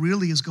of what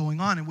really is going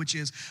on, and which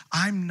is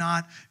I'm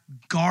not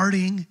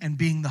guarding and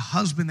being the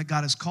husband that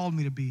God has called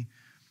me to be.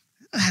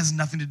 It has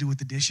nothing to do with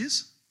the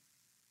dishes.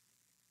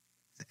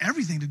 It's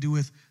everything to do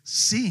with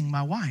seeing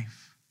my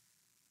wife.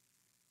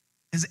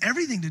 It has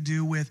everything to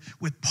do with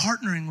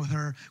partnering with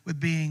her, with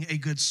being a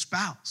good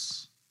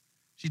spouse.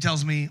 She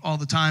tells me all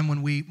the time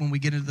when we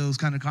get into those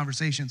kind of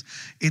conversations,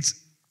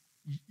 it's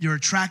your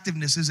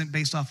attractiveness isn't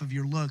based off of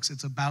your looks.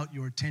 It's about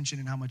your attention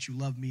and how much you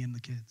love me and the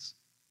kids.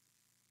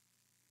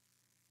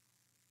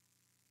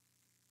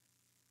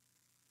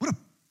 What a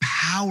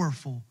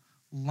powerful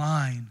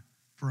line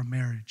for a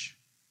marriage.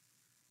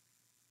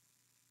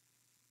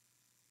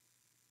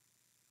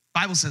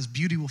 Bible says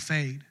beauty will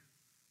fade,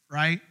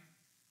 right?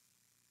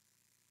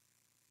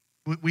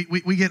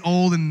 We get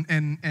old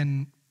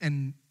and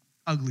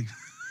ugly.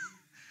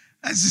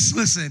 That's just,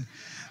 listen.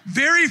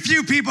 Very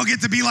few people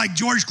get to be like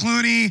George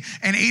Clooney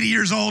and 80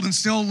 years old and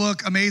still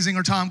look amazing,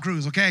 or Tom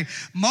Cruise, okay?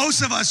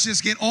 Most of us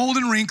just get old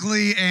and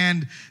wrinkly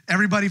and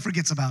everybody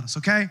forgets about us,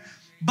 okay?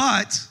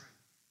 But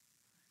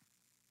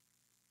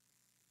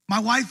my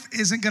wife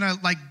isn't gonna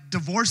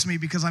divorce me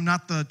because I'm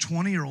not the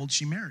 20-year-old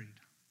she married.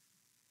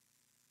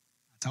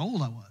 That's how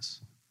old I was.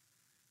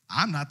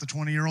 I'm not the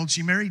 20-year-old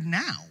she married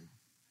now.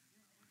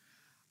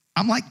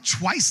 I'm like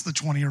twice the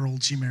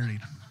 20-year-old she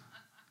married,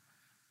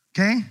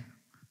 okay?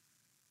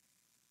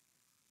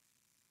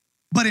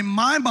 But in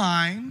my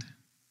mind,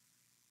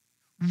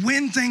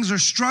 when things are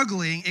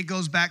struggling, it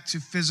goes back to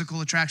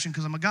physical attraction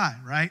because I'm a guy,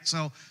 right?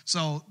 So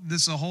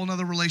this is a whole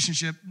nother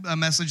relationship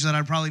message that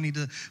I probably need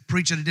to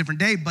preach at a different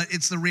day, but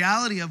it's the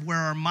reality of where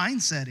our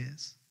mindset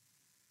is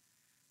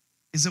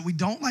that we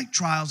don't like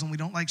trials and we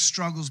don't like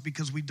struggles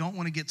because we don't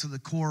want to get to the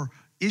core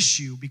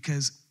issue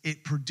because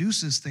it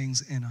produces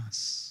things in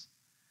us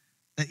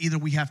that either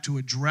we have to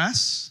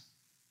address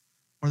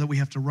or that we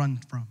have to run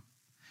from.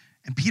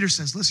 And Peter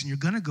says, listen, you're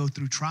going to go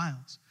through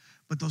trials,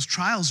 but those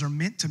trials are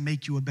meant to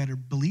make you a better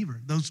believer.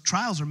 Those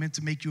trials are meant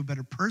to make you a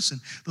better person.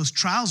 Those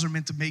trials are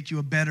meant to make you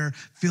a better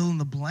fill in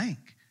the blank.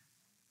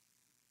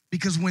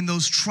 Because when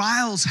those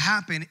trials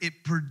happen,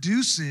 it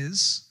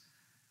produces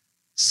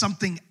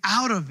something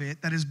out of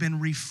it that has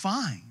been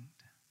refined.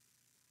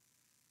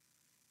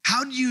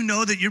 How do you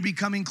know that you're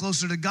becoming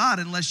closer to God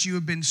unless you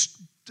have been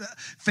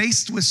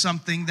faced with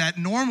something that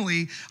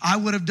normally I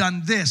would have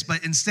done this,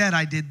 but instead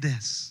I did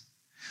this?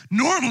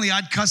 Normally,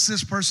 I'd cuss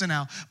this person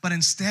out, but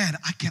instead,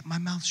 I kept my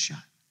mouth shut.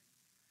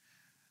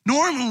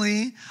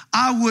 Normally,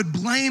 I would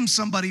blame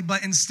somebody,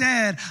 but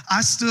instead,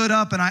 I stood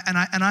up and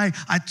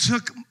I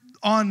took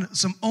on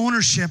some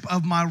ownership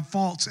of my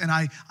faults and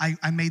I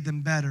made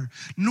them better.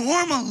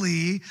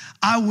 Normally,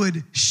 I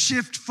would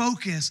shift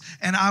focus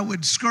and I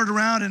would skirt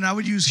around and I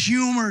would use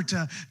humor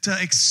to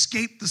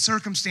escape the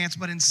circumstance,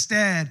 but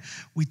instead,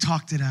 we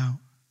talked it out.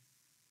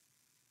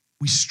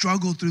 We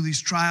struggle through these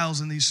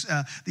trials and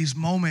these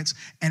moments,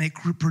 and it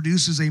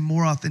produces a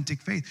more authentic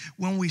faith.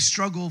 When we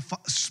struggle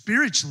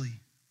spiritually,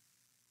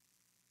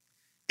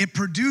 it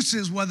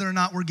produces whether or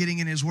not we're getting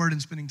in His Word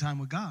and spending time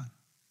with God.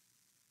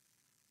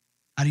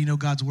 How do you know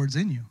God's Word's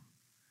in you?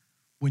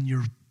 When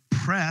you're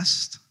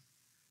pressed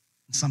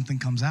and something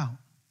comes out.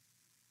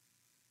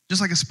 Just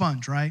like a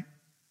sponge, right?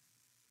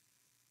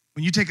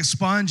 When you take a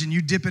sponge and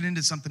you dip it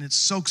into something, it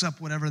soaks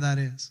up whatever that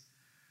is.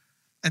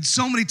 And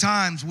so many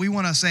times we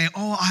want to say,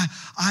 oh,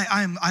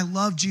 I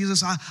love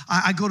Jesus.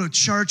 I go to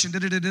church and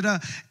da-da-da-da-da.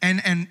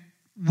 And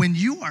when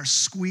you are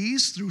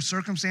squeezed through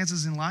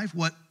circumstances in life,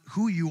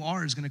 who you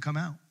are is going to come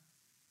out.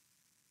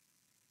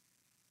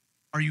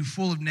 Are you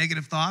full of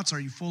negative thoughts? Are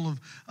you full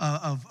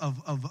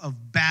of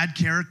bad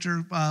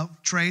character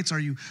traits? Are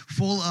you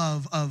full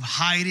of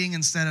hiding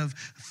instead of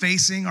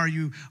facing?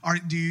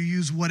 Do you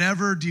use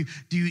whatever? Do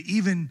you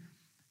even,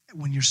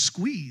 when you're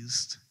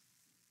squeezed,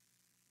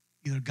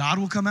 either God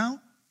will come out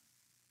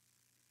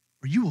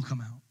or you will come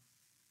out.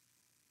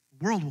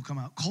 The world will come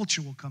out.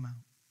 Culture will come out.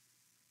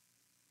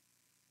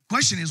 The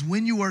question is,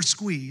 when you are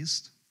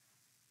squeezed,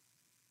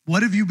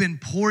 what have you been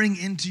pouring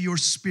into your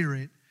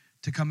spirit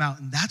to come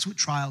out? And that's why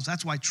trials,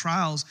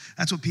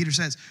 that's what Peter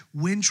says.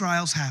 When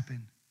trials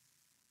happen,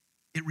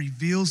 it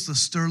reveals the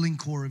sterling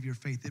core of your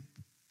faith. It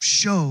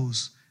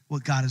shows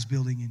what God is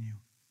building in you.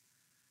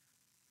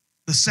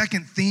 The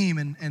second theme,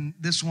 and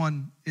this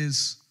one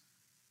is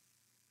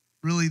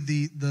really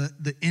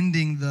the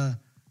ending,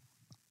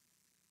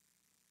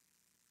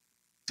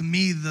 to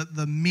me,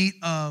 the meat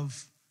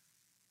of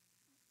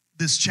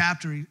this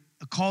chapter,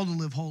 a call to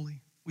live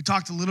holy. We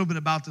talked a little bit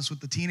about this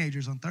with the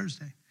teenagers on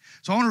Thursday.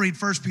 So I want to read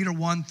 1 Peter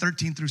 1,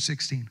 13 through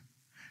 16. It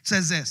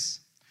says this,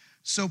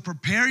 so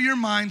prepare your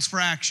minds for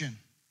action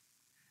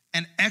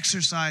and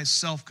exercise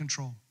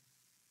self-control.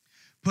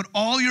 Put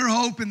all your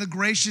hope in the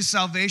gracious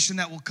salvation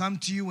that will come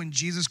to you when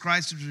Jesus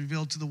Christ is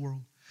revealed to the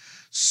world.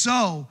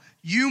 So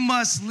you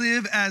must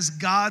live as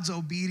God's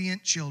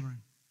obedient children.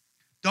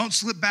 Don't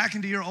slip back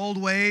into your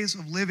old ways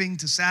of living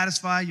to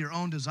satisfy your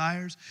own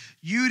desires.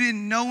 You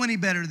didn't know any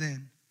better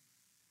then.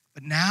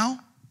 But now,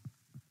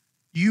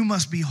 you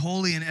must be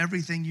holy in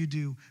everything you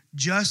do,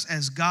 just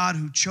as God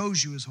who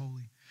chose you is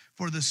holy.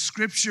 For the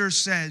scripture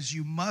says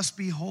you must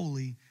be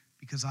holy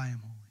because I am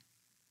holy.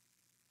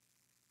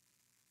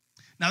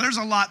 Now, there's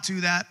a lot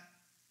to that,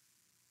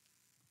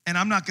 and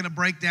I'm not going to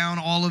break down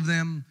all of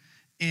them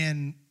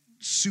in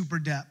super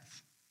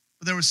depth.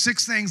 But there were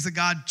 6 things that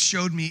God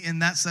showed me in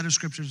that set of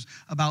scriptures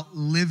about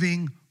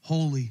living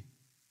holy,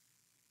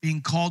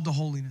 being called to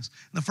holiness.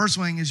 And the first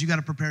thing is you got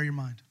to prepare your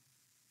mind.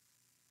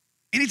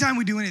 Anytime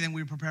we do anything,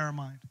 we prepare our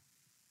mind.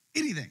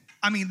 Anything.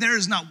 I mean, there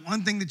is not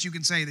one thing that you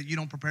can say that you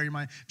don't prepare your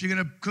mind. If you're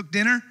going to cook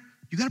dinner,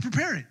 you got to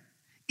prepare it.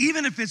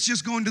 Even if it's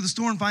just going to the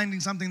store and finding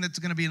something that's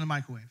going to be in the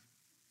microwave.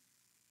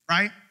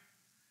 Right?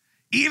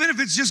 Even if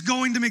it's just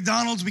going to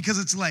McDonald's because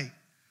it's late.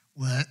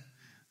 What?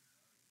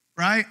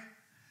 Right?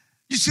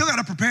 You still got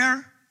to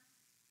prepare.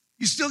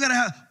 You still got to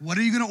have, what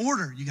are you going to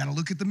order? You got to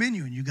look at the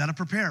menu and you got to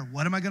prepare.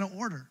 What am I going to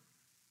order?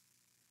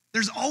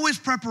 There's always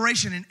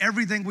preparation in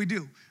everything we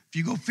do. If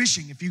you go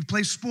fishing, if you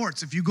play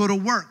sports, if you go to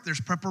work,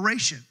 there's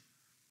preparation,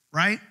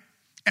 right?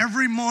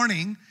 Every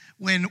morning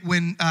when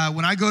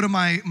I go to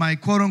my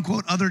quote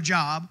unquote other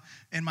job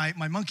in my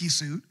monkey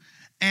suit,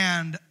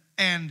 and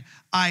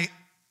I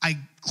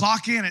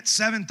clock in at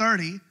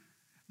 7:30,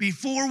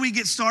 before we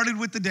get started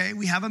with the day,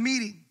 we have a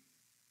meeting.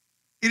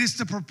 It is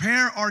to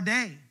prepare our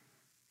day.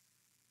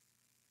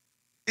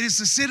 It is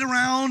to sit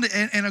around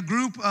in a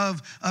group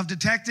of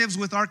detectives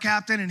with our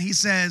captain, and he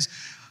says,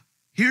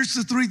 here's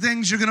the 3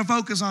 things you're going to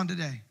focus on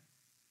today.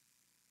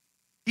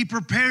 He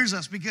prepares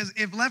us, because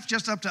if left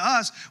just up to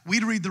us,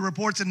 we'd read the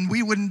reports and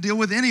we wouldn't deal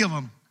with any of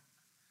them.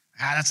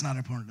 That's not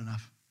important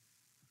enough.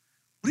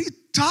 What are you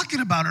talking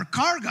about? Her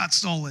car got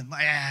stolen.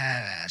 Like,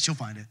 she'll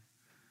find it.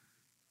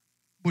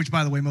 Which,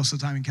 by the way, most of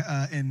the time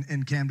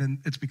in Camden,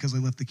 it's because they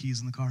left the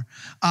keys in the car.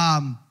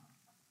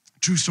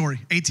 True story.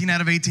 18 out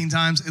of 18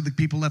 times, the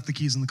people left the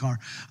keys in the car.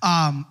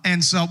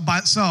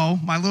 So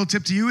my little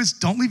tip to you is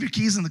don't leave your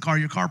keys in the car.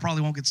 Your car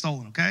probably won't get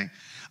stolen, okay?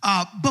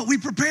 But we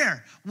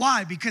prepare.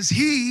 Why? Because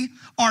he,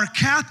 our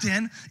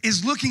captain,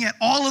 is looking at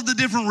all of the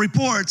different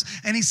reports,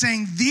 and he's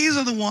saying these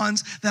are the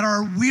ones that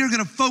we are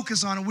going to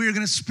focus on and we are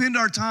going to spend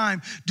our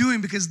time doing,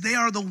 because they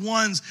are the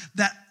ones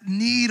that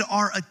need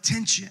our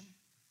attention.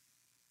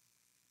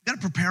 We've got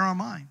to prepare our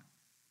mind.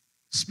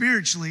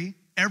 Spiritually,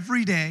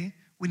 every day,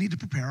 we need to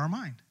prepare our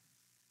mind.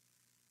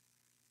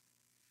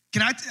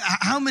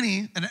 How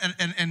many,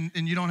 and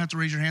you don't have to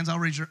raise your hands, I'll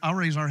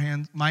raise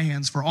my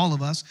hands for all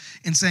of us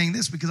in saying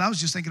this, because I was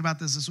just thinking about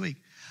this week.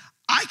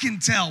 I can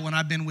tell when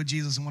I've been with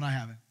Jesus and when I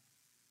haven't.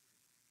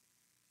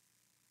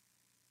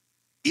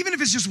 Even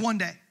if it's just one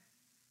day.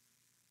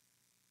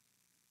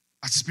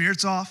 My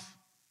spirit's off.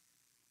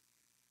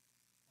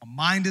 My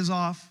mind is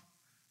off.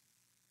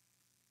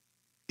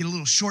 Get a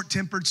little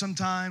short-tempered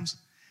sometimes.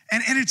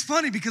 And it's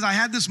funny, because I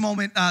had this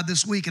moment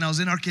this week, and I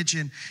was in our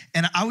kitchen,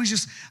 and I would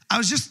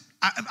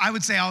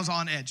say I was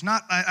on edge.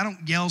 I don't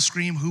yell,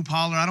 scream, hoop,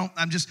 holler.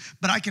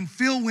 But I can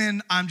feel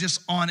when I'm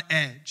just on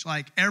edge.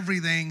 Like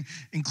everything,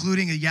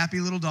 including a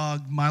yappy little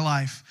dog, my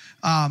life,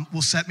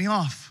 will set me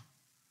off.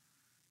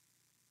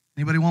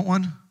 Anybody want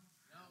one? No.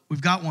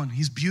 We've got one.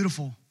 He's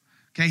beautiful.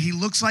 Okay, he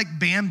looks like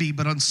Bambi,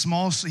 but on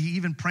small, so he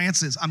even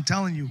prances. I'm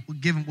telling you,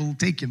 we'll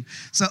take him.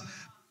 So,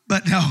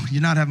 but no,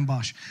 you're not having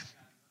Bosch.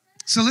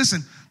 So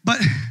listen, but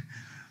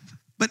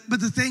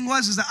the thing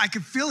is that I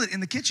could feel it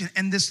in the kitchen,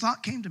 and this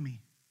thought came to me.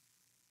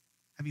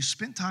 Have you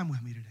spent time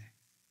with me today?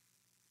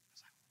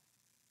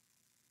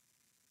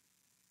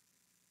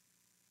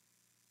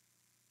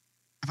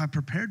 Have I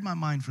prepared my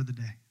mind for the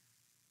day?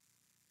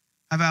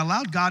 Have I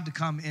allowed God to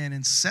come in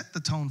and set the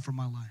tone for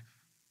my life?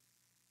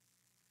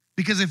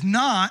 Because if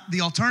not,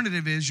 the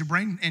alternative is your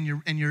brain and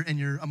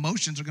your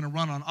emotions are going to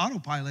run on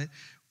autopilot,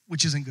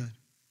 which isn't good.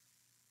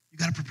 You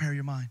got to prepare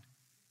your mind.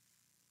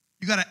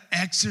 You got to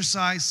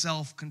exercise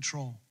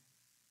self-control.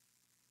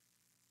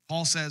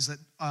 Paul says that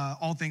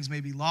all things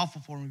may be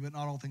lawful for me, but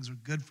not all things are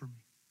good for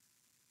me,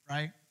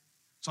 right?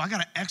 So I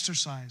got to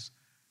exercise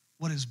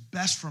what is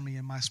best for me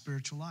in my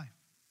spiritual life.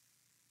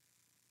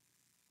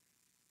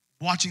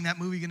 Watching that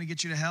movie going to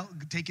get you to hell,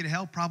 take you to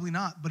hell? Probably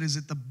not, but is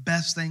it the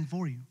best thing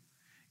for you?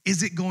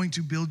 Is it going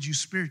to build you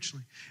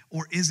spiritually,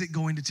 or is it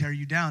going to tear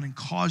you down and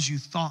cause you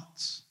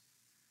thoughts?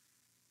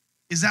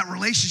 Is that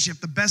relationship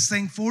the best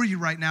thing for you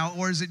right now,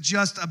 or is it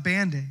just a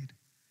Band-Aid?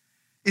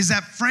 Is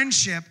that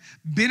friendship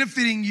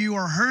benefiting you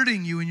or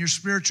hurting you in your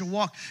spiritual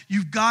walk?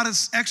 You've got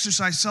to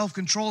exercise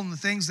self-control in the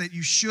things that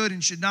you should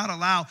and should not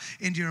allow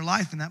into your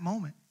life in that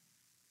moment.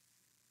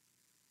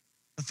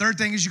 The third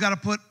thing is you got to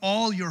put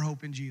all your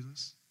hope in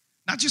Jesus,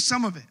 not just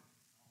some of it.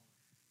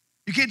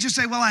 You can't just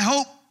say, well, I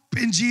hope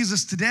in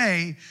Jesus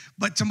today,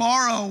 but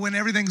tomorrow when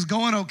everything's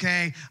going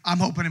okay, I'm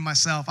hoping in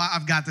myself.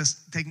 I've got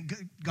this.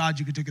 God,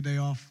 you could take a day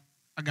off.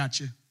 I got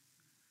you.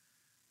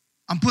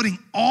 I'm putting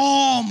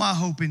all my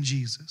hope in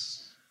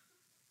Jesus.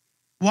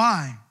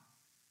 Why?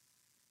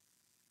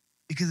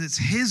 Because it's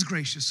his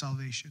gracious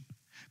salvation.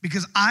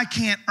 Because I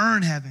can't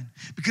earn heaven.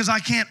 Because I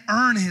can't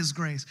earn his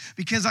grace.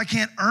 Because I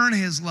can't earn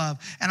his love.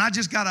 And I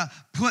just got to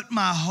put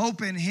my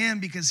hope in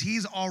him because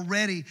he's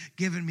already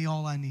given me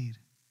all I need.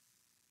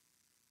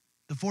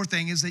 The fourth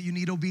thing is that you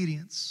need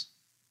obedience.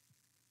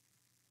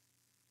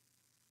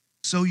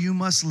 So you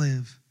must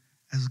live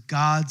as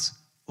God's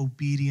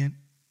obedient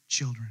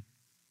children.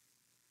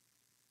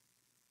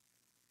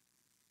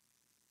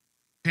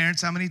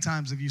 Parents, how many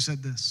times have you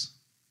said this?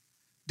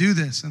 Do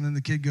this. And then the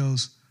kid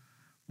goes,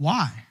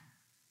 why?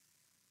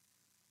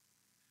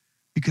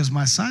 Because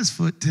my size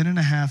foot,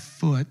 10.5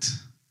 foot,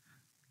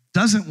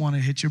 doesn't want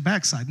to hit your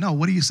backside. No,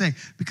 what do you say?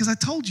 Because I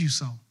told you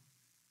so.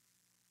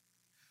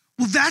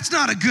 Well, that's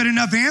not a good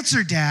enough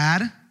answer,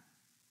 Dad.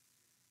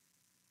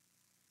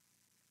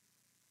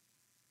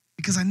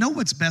 Because I know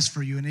what's best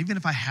for you. And even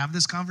if I have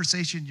this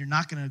conversation, you're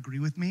not going to agree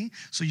with me.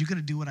 So you're going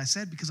to do what I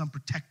said because I'm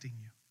protecting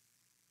you.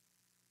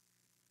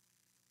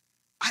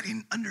 I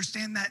didn't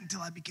understand that until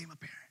I became a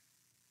parent.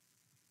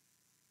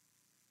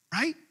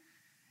 Right?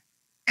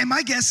 And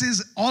my guess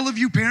is all of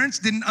you parents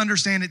didn't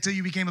understand it till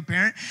you became a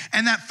parent.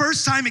 And that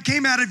first time it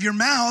came out of your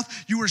mouth,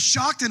 you were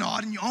shocked and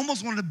awed and you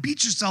almost wanted to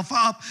beat yourself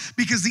up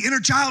because the inner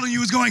child in you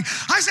was going,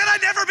 I said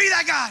I'd never be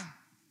that guy.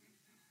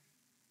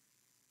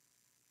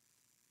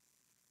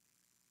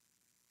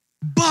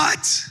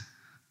 But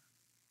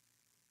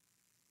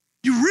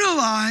you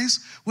realize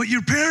what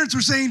your parents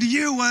were saying to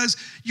you was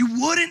you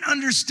wouldn't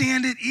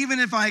understand it even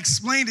if I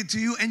explained it to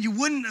you, and you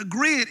wouldn't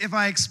agree it if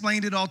I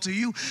explained it all to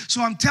you.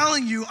 So I'm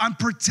telling you, I'm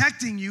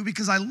protecting you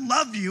because I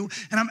love you,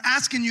 and I'm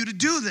asking you to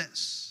do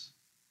this.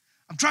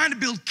 I'm trying to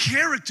build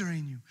character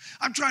in you.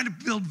 I'm trying to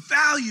build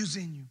values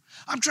in you.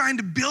 I'm trying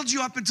to build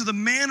you up into the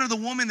man or the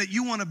woman that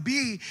you want to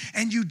be,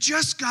 and you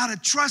just got to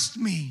trust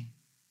me.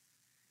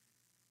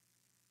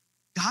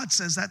 God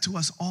says that to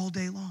us all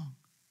day long.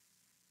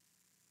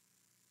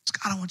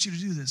 God, I want you to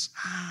do this.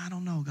 I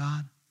don't know,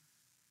 God.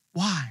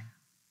 Why?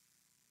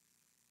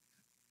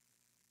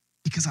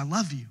 Because I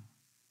love you.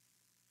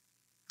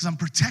 Because I'm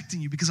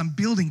protecting you. Because I'm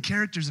building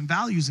characters and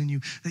values in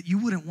you that you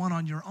wouldn't want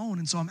on your own.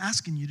 And so I'm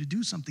asking you to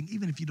do something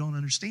even if you don't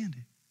understand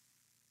it.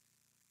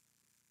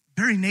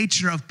 The very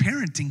nature of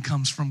parenting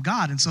comes from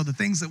God. And so the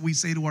things that we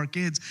say to our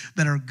kids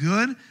that are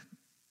good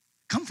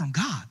come from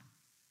God.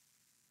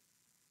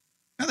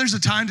 Now, there's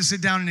a time to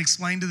sit down and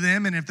explain to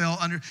them, and if they'll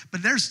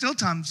but there's still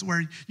times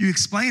where you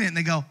explain it and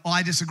they go, oh,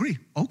 I disagree.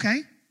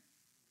 Okay.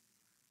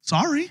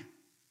 Sorry.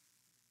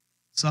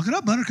 Suck it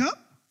up, buttercup.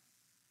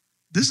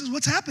 This is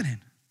what's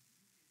happening.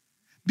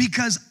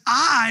 Because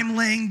I'm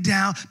laying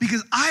down,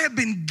 because I have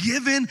been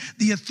given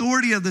the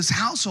authority of this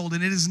household,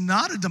 and it is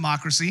not a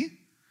democracy.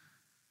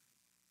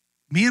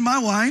 Me and my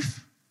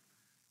wife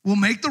will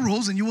make the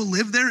rules, and you will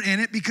live there in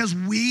it because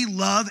we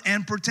love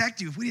and protect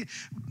you.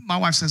 My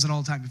wife says it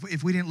all the time.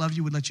 If we didn't love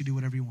you, we'd let you do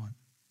whatever you want.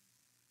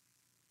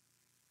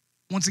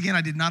 Once again, I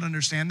did not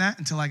understand that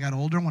until I got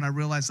older when I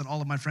realized that all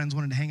of my friends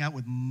wanted to hang out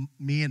with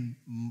me and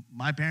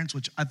my parents,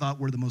 which I thought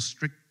were the most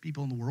strict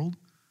people in the world.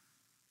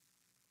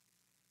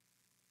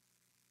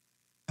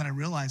 And I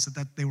realized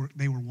that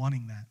they were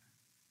wanting that.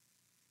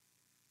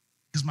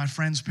 Because my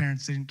friends'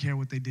 parents didn't care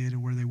what they did or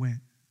where they went.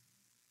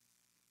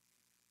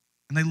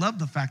 And they loved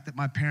the fact that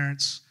my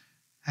parents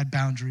had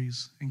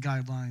boundaries and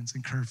guidelines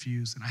and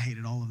curfews, and I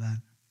hated all of that.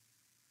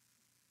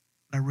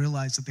 But I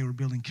realized that they were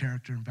building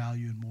character and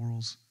value and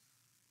morals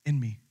in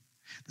me.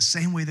 The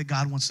same way that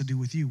God wants to do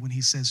with you when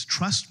he says,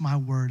 trust my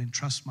word and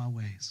trust my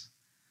ways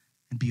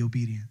and be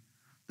obedient.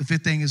 The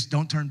fifth thing is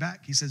don't turn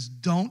back. He says,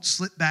 don't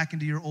slip back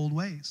into your old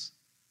ways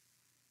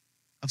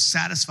of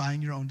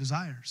satisfying your own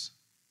desires.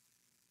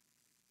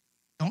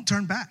 Don't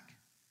turn back.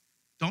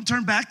 Don't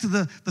turn back to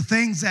the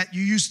things that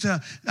you used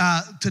to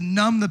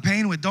numb the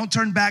pain with. Don't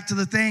turn back to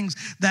the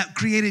things that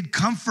created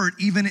comfort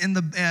even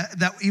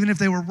even if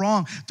they were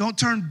wrong. Don't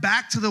turn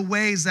back to the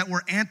ways that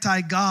were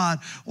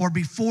anti-God or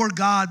before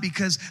God,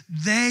 because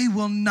they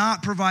will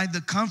not provide the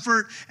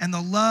comfort and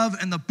the love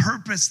and the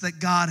purpose that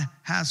God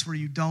has for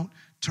you. Don't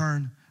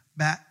turn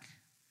back.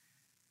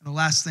 And the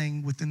last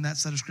thing within that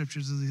set of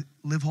scriptures is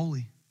live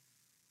holy.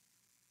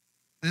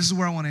 This is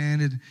where I want to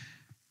end it.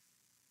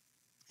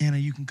 Anna,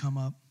 you can come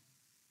up.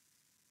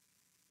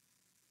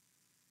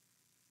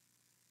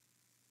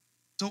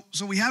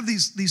 So we have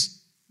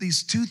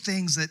these two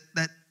things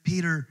that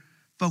Peter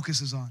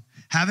focuses on.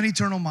 Have an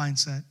eternal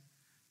mindset.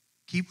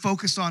 Keep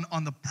focused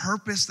on the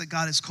purpose that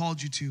God has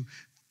called you to.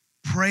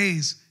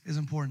 Praise is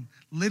important.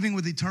 Living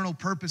with eternal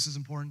purpose is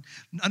important.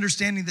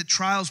 Understanding that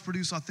trials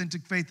produce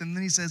authentic faith. And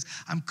then he says,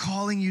 I'm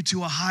calling you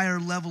to a higher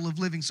level of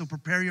living, so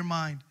prepare your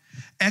mind.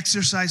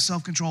 Exercise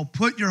self-control.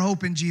 Put your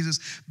hope in Jesus.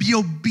 Be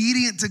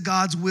obedient to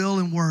God's will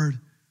and word.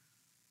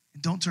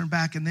 And don't turn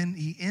back. And then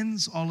he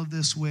ends all of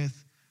this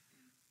with,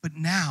 but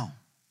now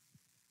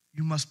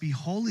you must be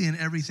holy in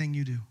everything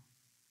you do,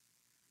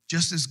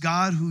 just as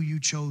God who you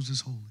chose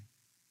is holy.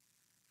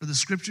 For the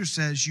scripture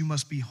says you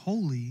must be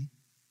holy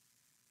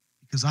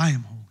because I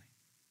am holy.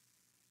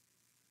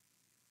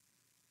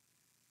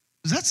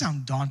 Does that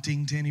sound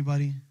daunting to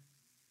anybody?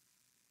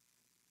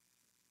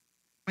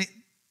 I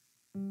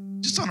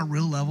mean, just on a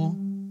real level,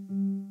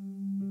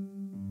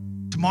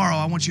 tomorrow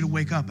I want you to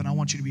wake up and I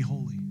want you to be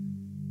holy.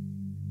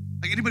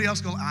 Like anybody else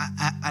go,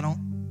 I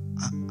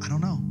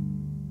don't know.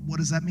 What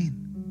does that mean?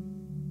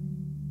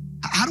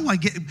 How do I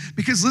get,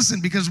 because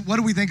what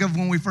do we think of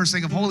when we first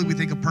think of holy? We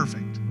think of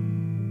perfect.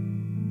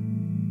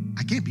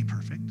 I can't be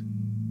perfect.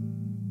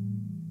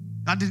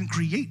 God didn't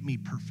create me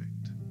perfect.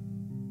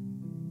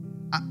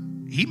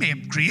 He may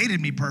have created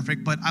me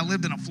perfect, but I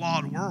lived in a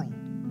flawed world.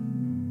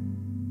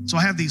 So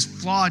I have these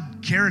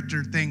flawed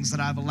character things that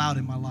I've allowed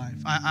in my life.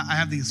 I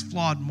have these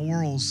flawed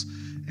morals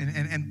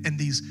and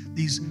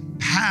these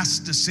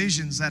past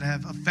decisions that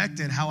have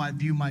affected how I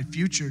view my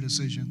future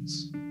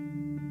decisions.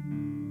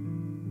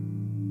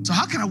 So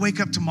how can I wake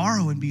up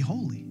tomorrow and be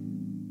holy?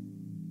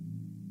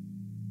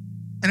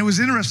 And it was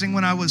interesting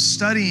when I was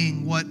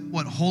studying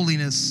what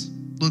holiness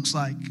looks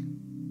like.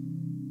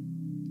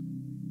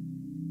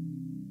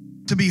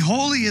 To be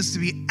holy is to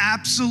be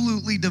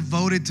absolutely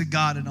devoted to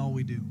God in all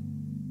we do,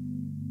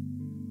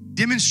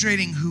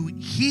 demonstrating who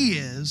He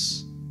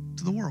is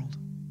to the world.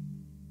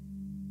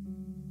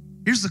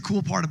 Here's the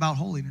cool part about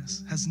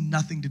holiness. It has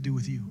nothing to do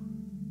with you.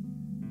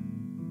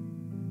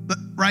 But,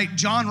 right,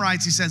 John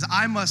writes, he says,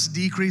 I must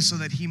decrease so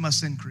that He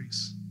must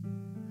increase.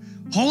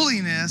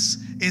 Holiness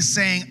is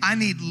saying, I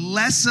need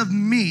less of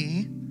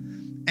me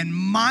and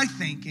my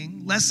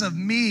thinking, less of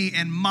me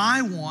and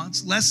my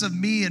wants, less of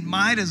me and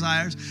my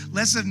desires,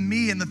 less of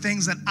me and the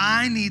things that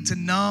I need to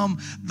numb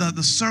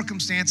the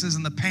circumstances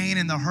and the pain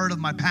and the hurt of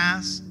my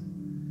past.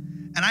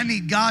 And I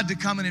need God to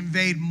come and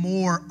invade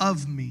more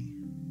of me.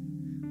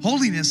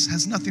 Holiness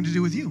has nothing to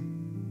do with you.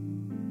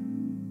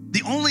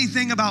 The only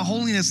thing about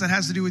holiness that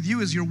has to do with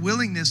you is your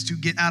willingness to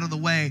get out of the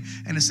way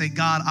and to say,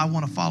 God, I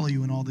want to follow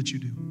you in all that you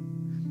do.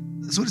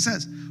 That's what it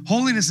says.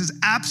 Holiness is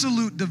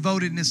absolute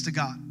devotedness to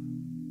God.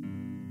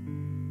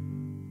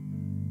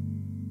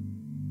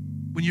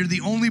 When you're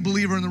the only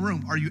believer in the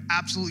room, are you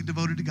absolutely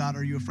devoted to God? Or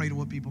are you afraid of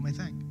what people may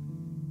think?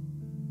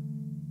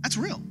 That's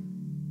real.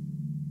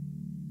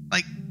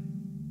 Like,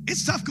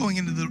 it's tough going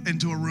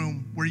into a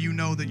room where you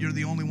know that you're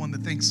the only one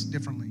that thinks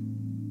differently.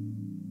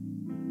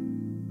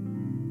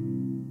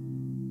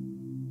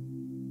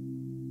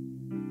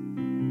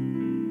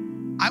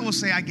 I will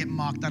say I get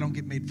mocked. I don't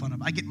get made fun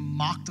of. I get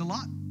mocked a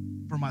lot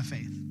for my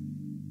faith,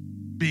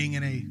 being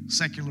in a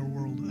secular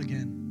world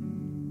again.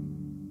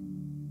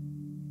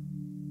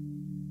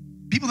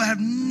 People that have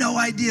no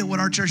idea what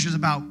our church is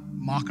about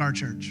mock our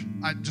church.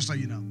 Just so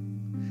you know,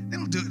 they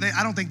don't do it.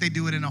 I don't think they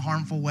do it in a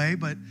harmful way,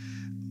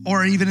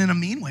 or even in a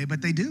mean way,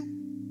 but they do.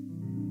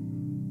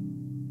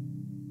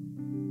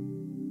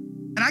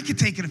 And I could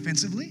take it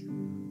offensively,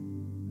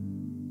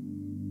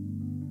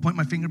 point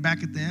my finger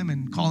back at them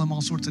and call them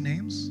all sorts of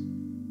names.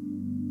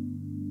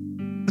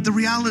 But the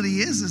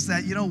reality is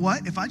that, you know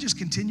what? If I just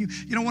continue,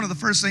 one of the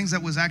first things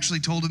that was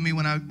actually told of me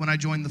when I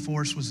joined the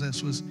force was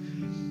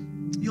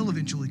you'll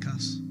eventually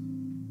cuss.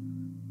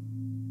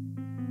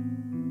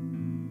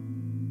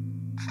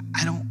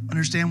 I don't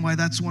understand why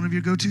that's one of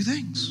your go-to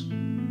things.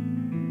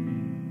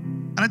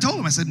 And I told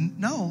him, I said,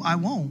 no, I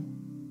won't.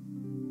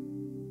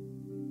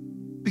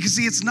 Because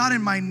see, it's not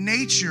in my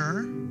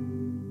nature.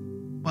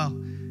 Well,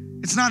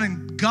 it's not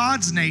in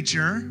God's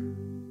nature.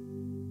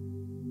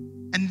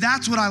 And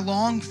that's what I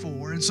long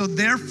for. And so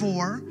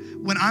therefore,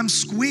 when I'm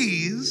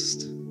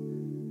squeezed,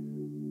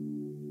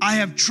 I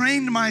have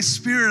trained my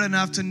spirit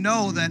enough to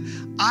know that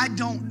I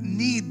don't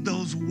need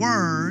those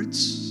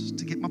words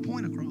to get my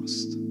point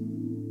across.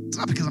 It's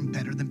not because I'm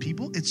better than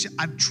people. It's just,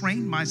 I've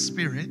trained my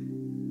spirit.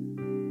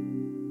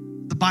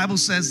 The Bible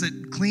says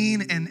that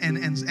clean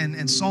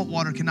and salt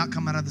water cannot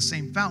come out of the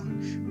same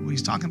fountain. What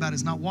he's talking about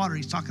is not water.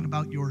 He's talking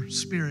about your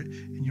spirit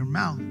and your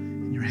mouth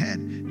and your head.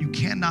 You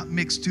cannot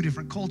mix two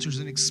different cultures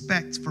and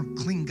expect for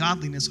clean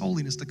godliness,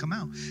 holiness to come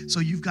out. So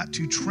you've got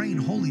to train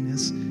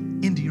holiness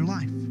into your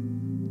life.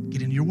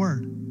 Get into your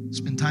word.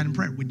 Spend time in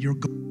prayer. When you're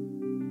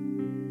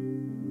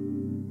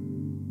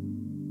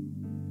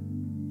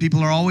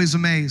people are always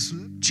amazed.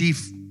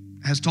 Chief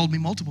has told me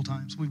multiple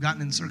times, we've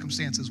gotten in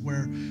circumstances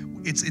where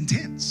it's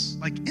intense,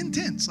 like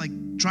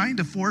trying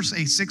to force a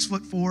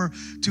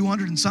 6'4",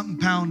 200 and something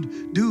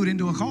pound dude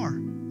into a car,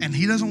 and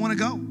he doesn't want to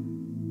go.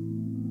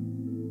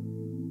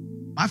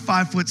 My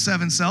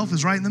 5'7" self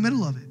is right in the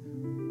middle of it.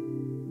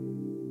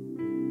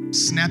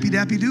 Snappy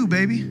dappy do,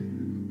 baby.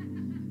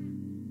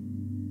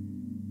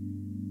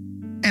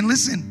 And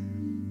listen,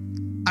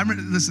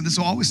 this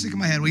will always stick in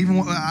my head.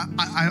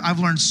 I've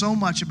learned so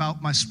much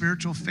about my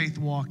spiritual faith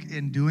walk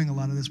in doing a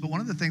lot of this. But one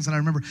of the things that I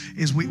remember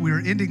is we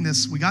were ending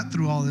this. We got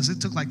through all this.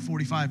 It took like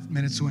 45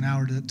 minutes to an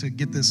hour to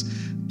get this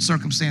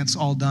circumstance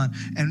all done.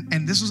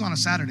 And this was on a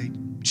Saturday.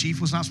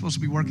 Chief was not supposed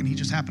to be working. He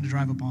just happened to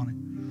drive up on it.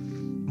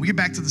 We get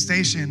back to the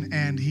station,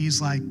 and he's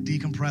like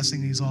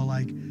decompressing. He's all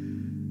like,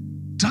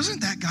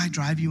 doesn't that guy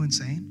drive you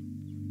insane?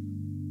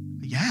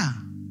 Yeah.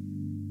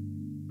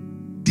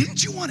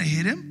 Didn't you want to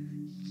hit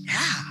him?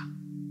 Yeah.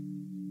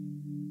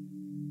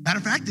 Matter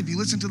of fact, if you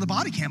listen to the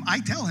body cam, I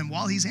tell him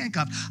while he's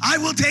handcuffed, I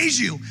will tase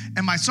you.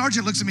 And my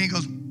sergeant looks at me and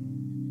goes,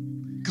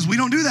 because we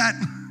don't do that.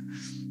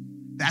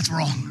 That's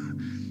wrong.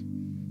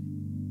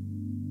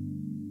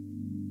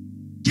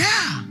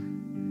 Yeah.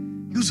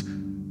 He goes,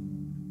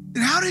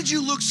 then how did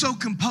you look so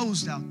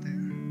composed out there?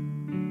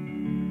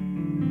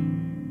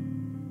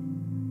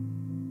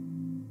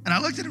 And I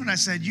looked at him and I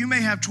said, you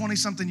may have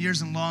 20-something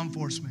years in law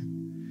enforcement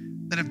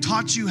that have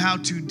taught you how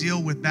to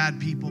deal with bad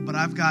people, but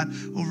I've got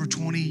over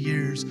 20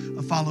 years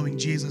of following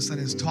Jesus that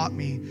has taught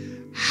me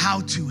how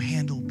to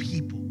handle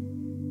people.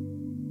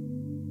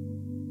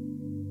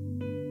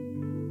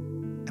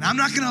 And I'm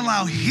not going to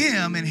allow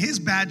him and his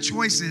bad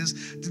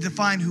choices to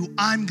define who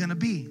I'm going to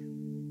be.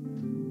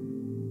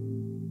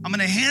 I'm going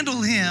to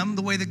handle him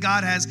the way that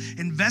God has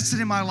invested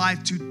in my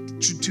life to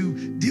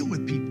deal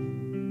with people.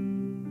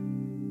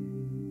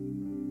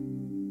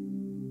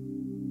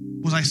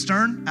 Was I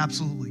stern?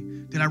 Absolutely.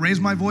 Did I raise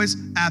my voice?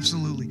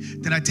 Absolutely.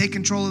 Did I take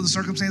control of the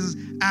circumstances?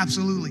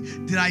 Absolutely.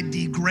 Did I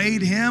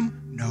degrade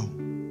him? No.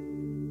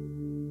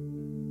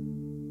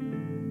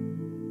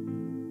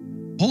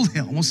 Holy,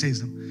 almost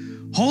says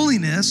him.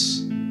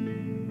 Holiness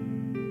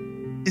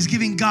is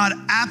giving God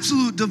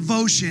absolute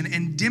devotion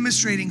and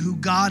demonstrating who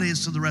God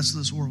is to the rest of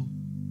this world.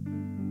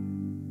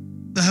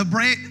 The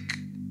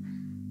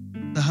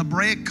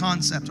Hebraic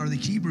concept, or the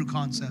Hebrew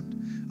concept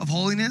of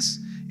holiness,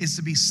 is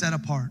to be set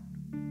apart.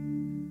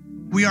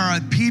 We are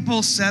a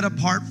people set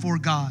apart for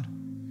God.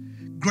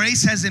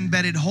 Grace has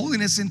embedded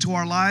holiness into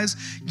our lives,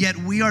 yet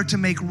we are to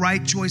make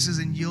right choices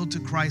and yield to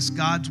Christ,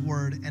 God's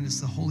word, and it's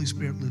the Holy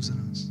Spirit lives in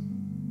us.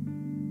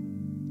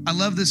 I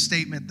love this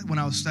statement when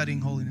I was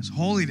studying holiness.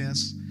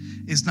 Holiness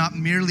is not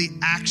merely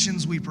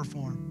actions we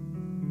perform,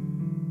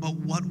 but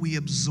what we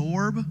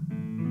absorb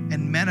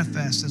and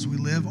manifest as we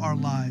live our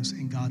lives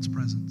in God's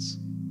presence.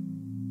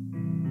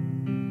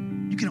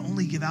 You can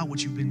only give out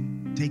what you've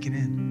been taken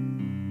in.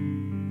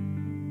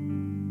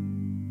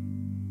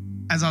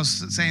 As I was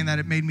saying that,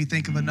 it made me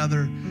think of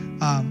another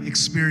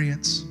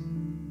experience.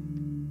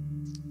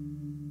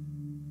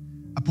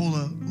 I pulled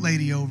a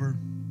lady over,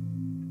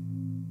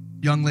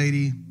 young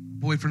lady,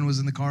 boyfriend was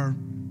in the car,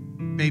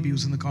 baby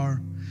was in the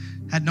car,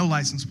 had no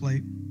license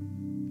plate.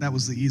 That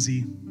was the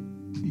easy,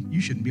 you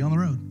shouldn't be on the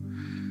road.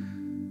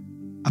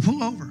 I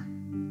pull over,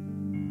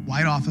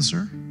 white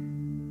officer,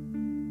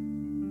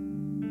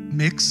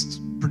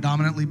 mixed,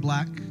 predominantly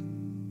black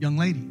young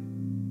lady.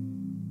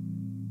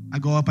 I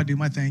go up, I do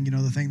my thing,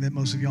 the thing that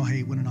most of y'all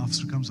hate when an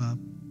officer comes up.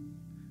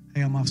 Hey,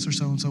 I'm Officer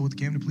so-and-so with the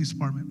Camden Police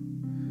Department.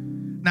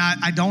 Now,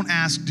 I don't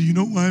ask, do you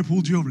know why I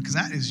pulled you over? Because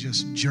that is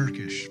just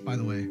jerkish, by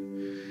the way.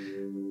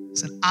 I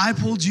said, I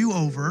pulled you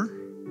over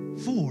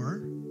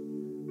for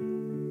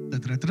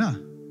da-da-da-da-da.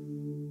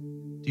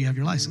 Do you have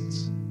your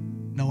license?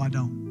 No, I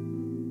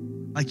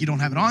don't. Like you don't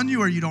have it on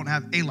you or you don't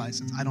have a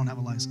license? I don't have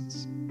a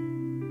license.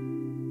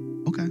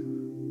 Okay.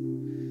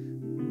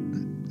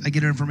 I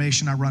get her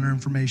information, I run her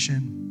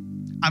information.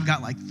 I've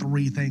got like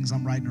 3 things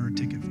I'm writing her a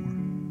ticket for.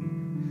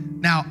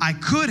 Now, I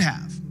could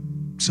have,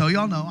 so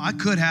y'all know, I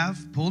could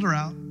have pulled her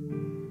out,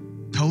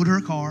 towed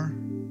her car,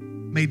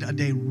 made a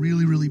day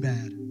really, really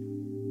bad.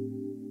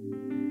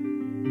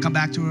 Come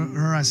back to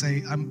her, I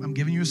say, I'm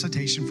giving you a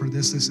citation for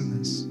this, this, and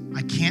this.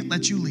 I can't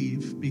let you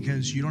leave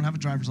because you don't have a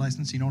driver's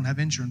license, you don't have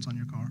insurance on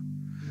your car.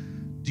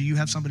 Do you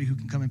have somebody who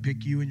can come and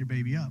pick you and your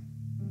baby up?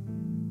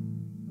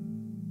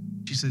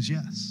 She says,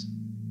 yes.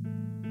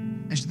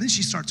 And then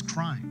she starts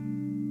crying.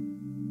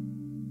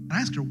 And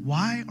I ask her,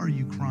 why are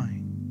you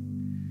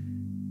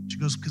crying? She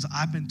goes, because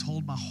I've been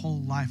told my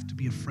whole life to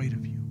be afraid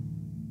of you.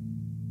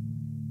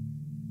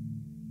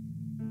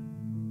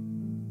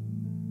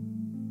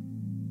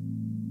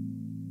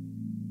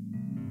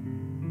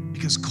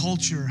 Because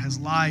culture has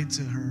lied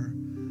to her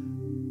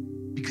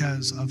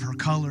because of her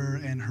color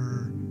and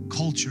her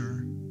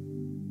culture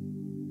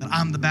that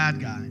I'm the bad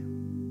guy,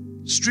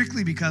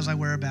 strictly because I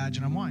wear a badge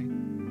and I'm white.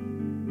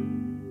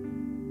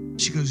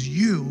 She goes,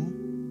 you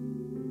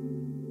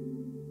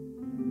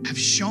have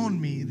shown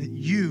me that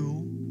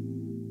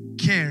you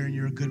care and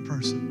you're a good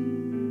person.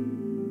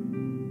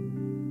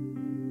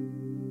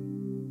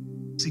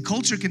 See,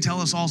 culture can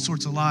tell us all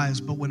sorts of lies,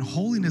 but when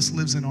holiness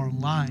lives in our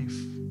life,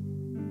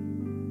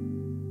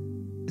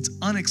 it's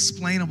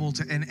unexplainable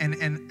to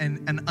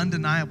and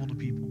undeniable to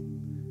people.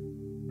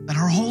 That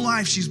her whole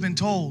life she's been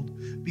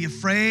told, be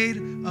afraid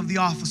of the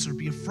officer,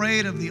 be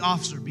afraid of the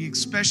officer, be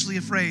especially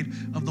afraid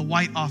of the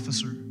white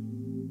officer.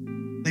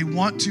 They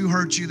want to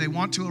hurt you, they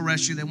want to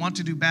arrest you, they want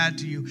to do bad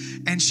to you.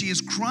 And she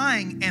is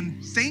crying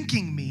and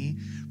thanking me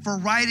for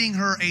writing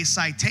her a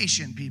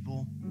citation,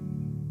 people.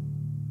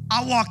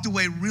 I walked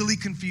away really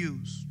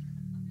confused.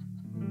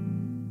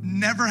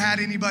 Never had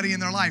anybody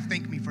in their life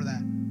thank me for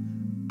that.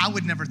 I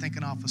would never thank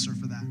an officer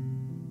for that.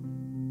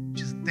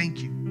 Just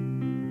thank you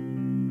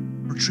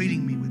for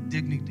treating me with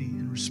dignity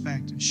and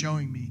respect and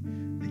showing me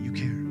that you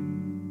care.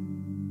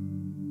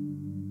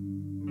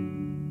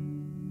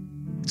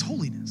 It's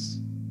holiness.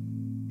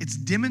 It's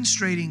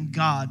demonstrating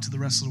God to the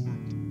rest of the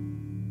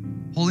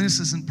world. Holiness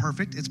isn't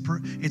perfect.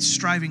 It's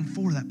striving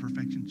for that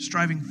perfection,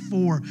 striving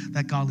for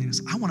that godliness.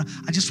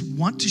 I just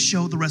want to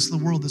show the rest of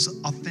the world this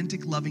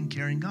authentic, loving,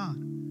 caring God.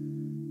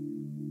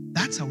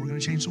 That's how we're going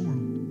to change the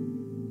world.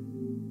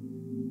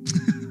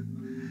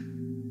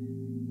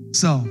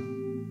 So,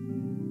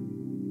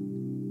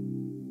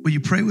 will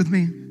you pray with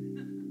me?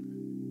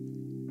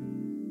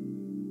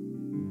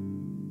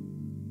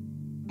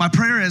 My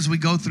prayer as we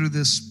go through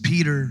this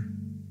Peter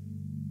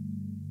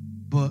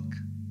book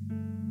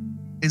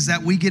is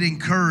that we get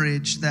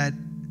encouraged that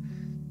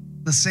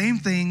the same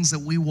things that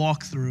we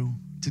walk through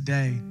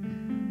today,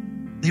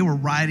 they were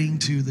writing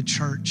to the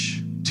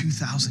church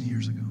 2,000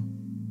 years ago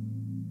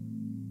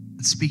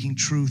and speaking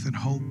truth and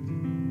hope,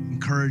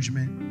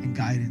 encouragement and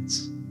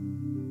guidance.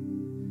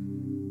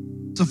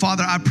 So,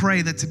 Father, I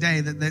pray that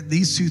today that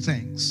these two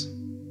things,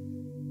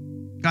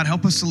 God,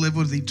 help us to live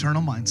with the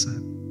eternal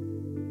mindset,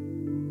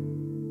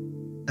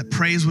 that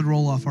praise would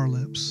roll off our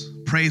lips.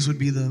 Praise would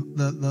be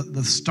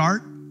the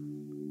start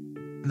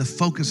and the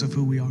focus of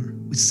who we are.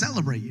 We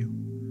celebrate you.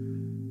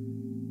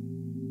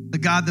 The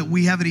God, that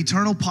we have an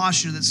eternal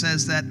posture that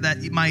says that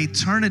my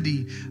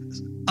eternity,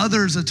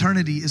 others'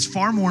 eternity is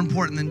far more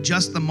important than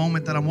just the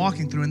moment that I'm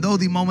walking through. And though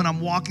the moment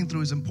I'm walking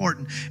through is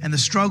important, and the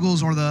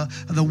struggles or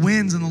the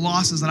wins and the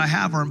losses that I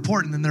have are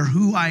important, and they're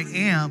who I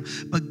am,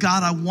 but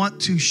God, I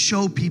want to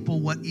show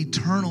people what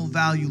eternal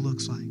value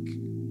looks like.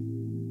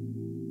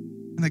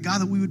 And that,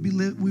 God, that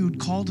we would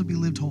call to be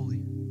lived holy.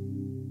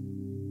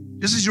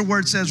 Just as your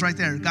word says right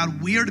there,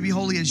 God, we are to be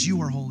holy as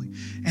you are holy.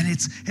 And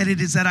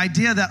it is that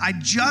idea that I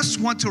just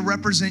want to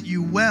represent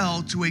you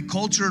well to a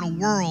culture and a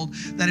world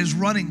that is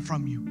running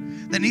from you,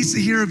 that needs to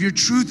hear of your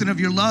truth and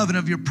of your love and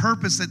of your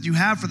purpose that you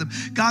have for them.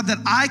 God, that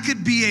I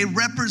could be a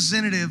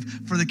representative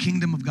for the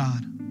kingdom of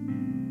God.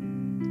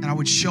 And I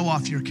would show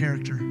off your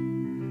character.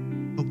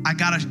 But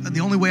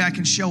the only way I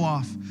can show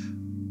off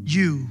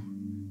you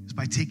is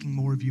by taking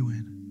more of you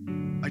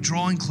in, by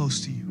drawing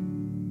close to you.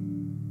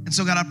 And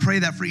so, God, I pray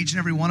that for each and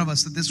every one of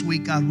us, that this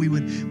week, God, we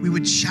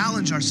would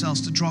challenge ourselves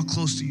to draw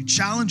close to you,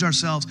 challenge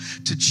ourselves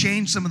to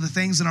change some of the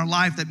things in our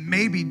life that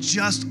maybe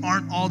just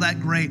aren't all that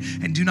great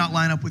and do not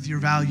line up with your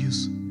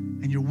values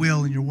and your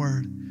will and your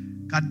word.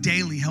 God,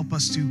 daily help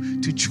us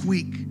to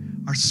tweak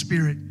our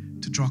spirit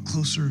to draw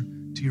closer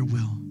to your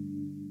will.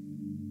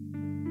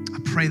 I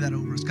pray that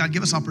over us. God,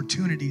 give us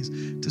opportunities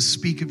to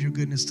speak of your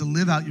goodness, to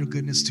live out your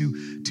goodness,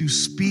 to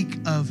speak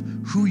of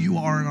who you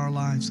are in our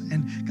lives.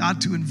 And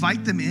God, to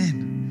invite them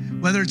in,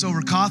 whether it's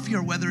over coffee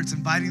or whether it's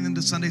inviting them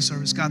to Sunday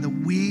service, God, that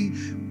we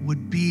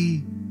would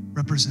be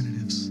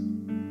representatives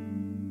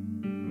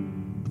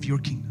of your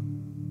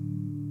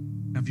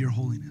kingdom, of your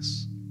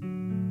holiness.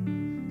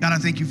 God, I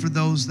thank you for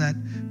those that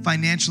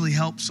financially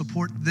help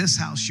support this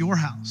house, your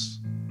house,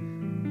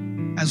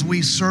 as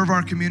we serve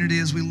our community,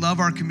 as we love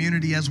our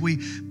community, as we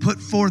put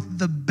forth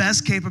the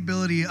best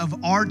capability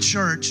of our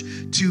church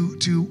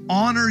to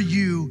honor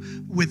you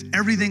with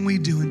everything we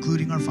do,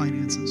 including our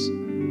finances.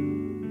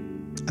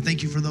 I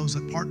thank you for those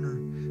that partner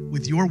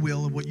with your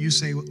will of what you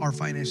say our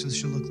finances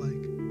should look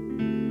like.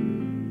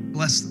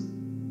 Bless them.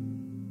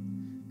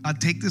 God,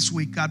 take this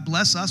week. God,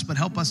 bless us, but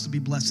help us to be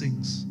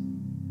blessings.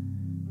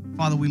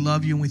 Father, we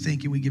love you and we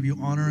thank you. We give you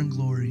honor and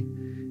glory.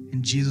 In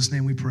Jesus'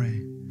 name we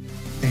pray.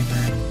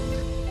 Amen.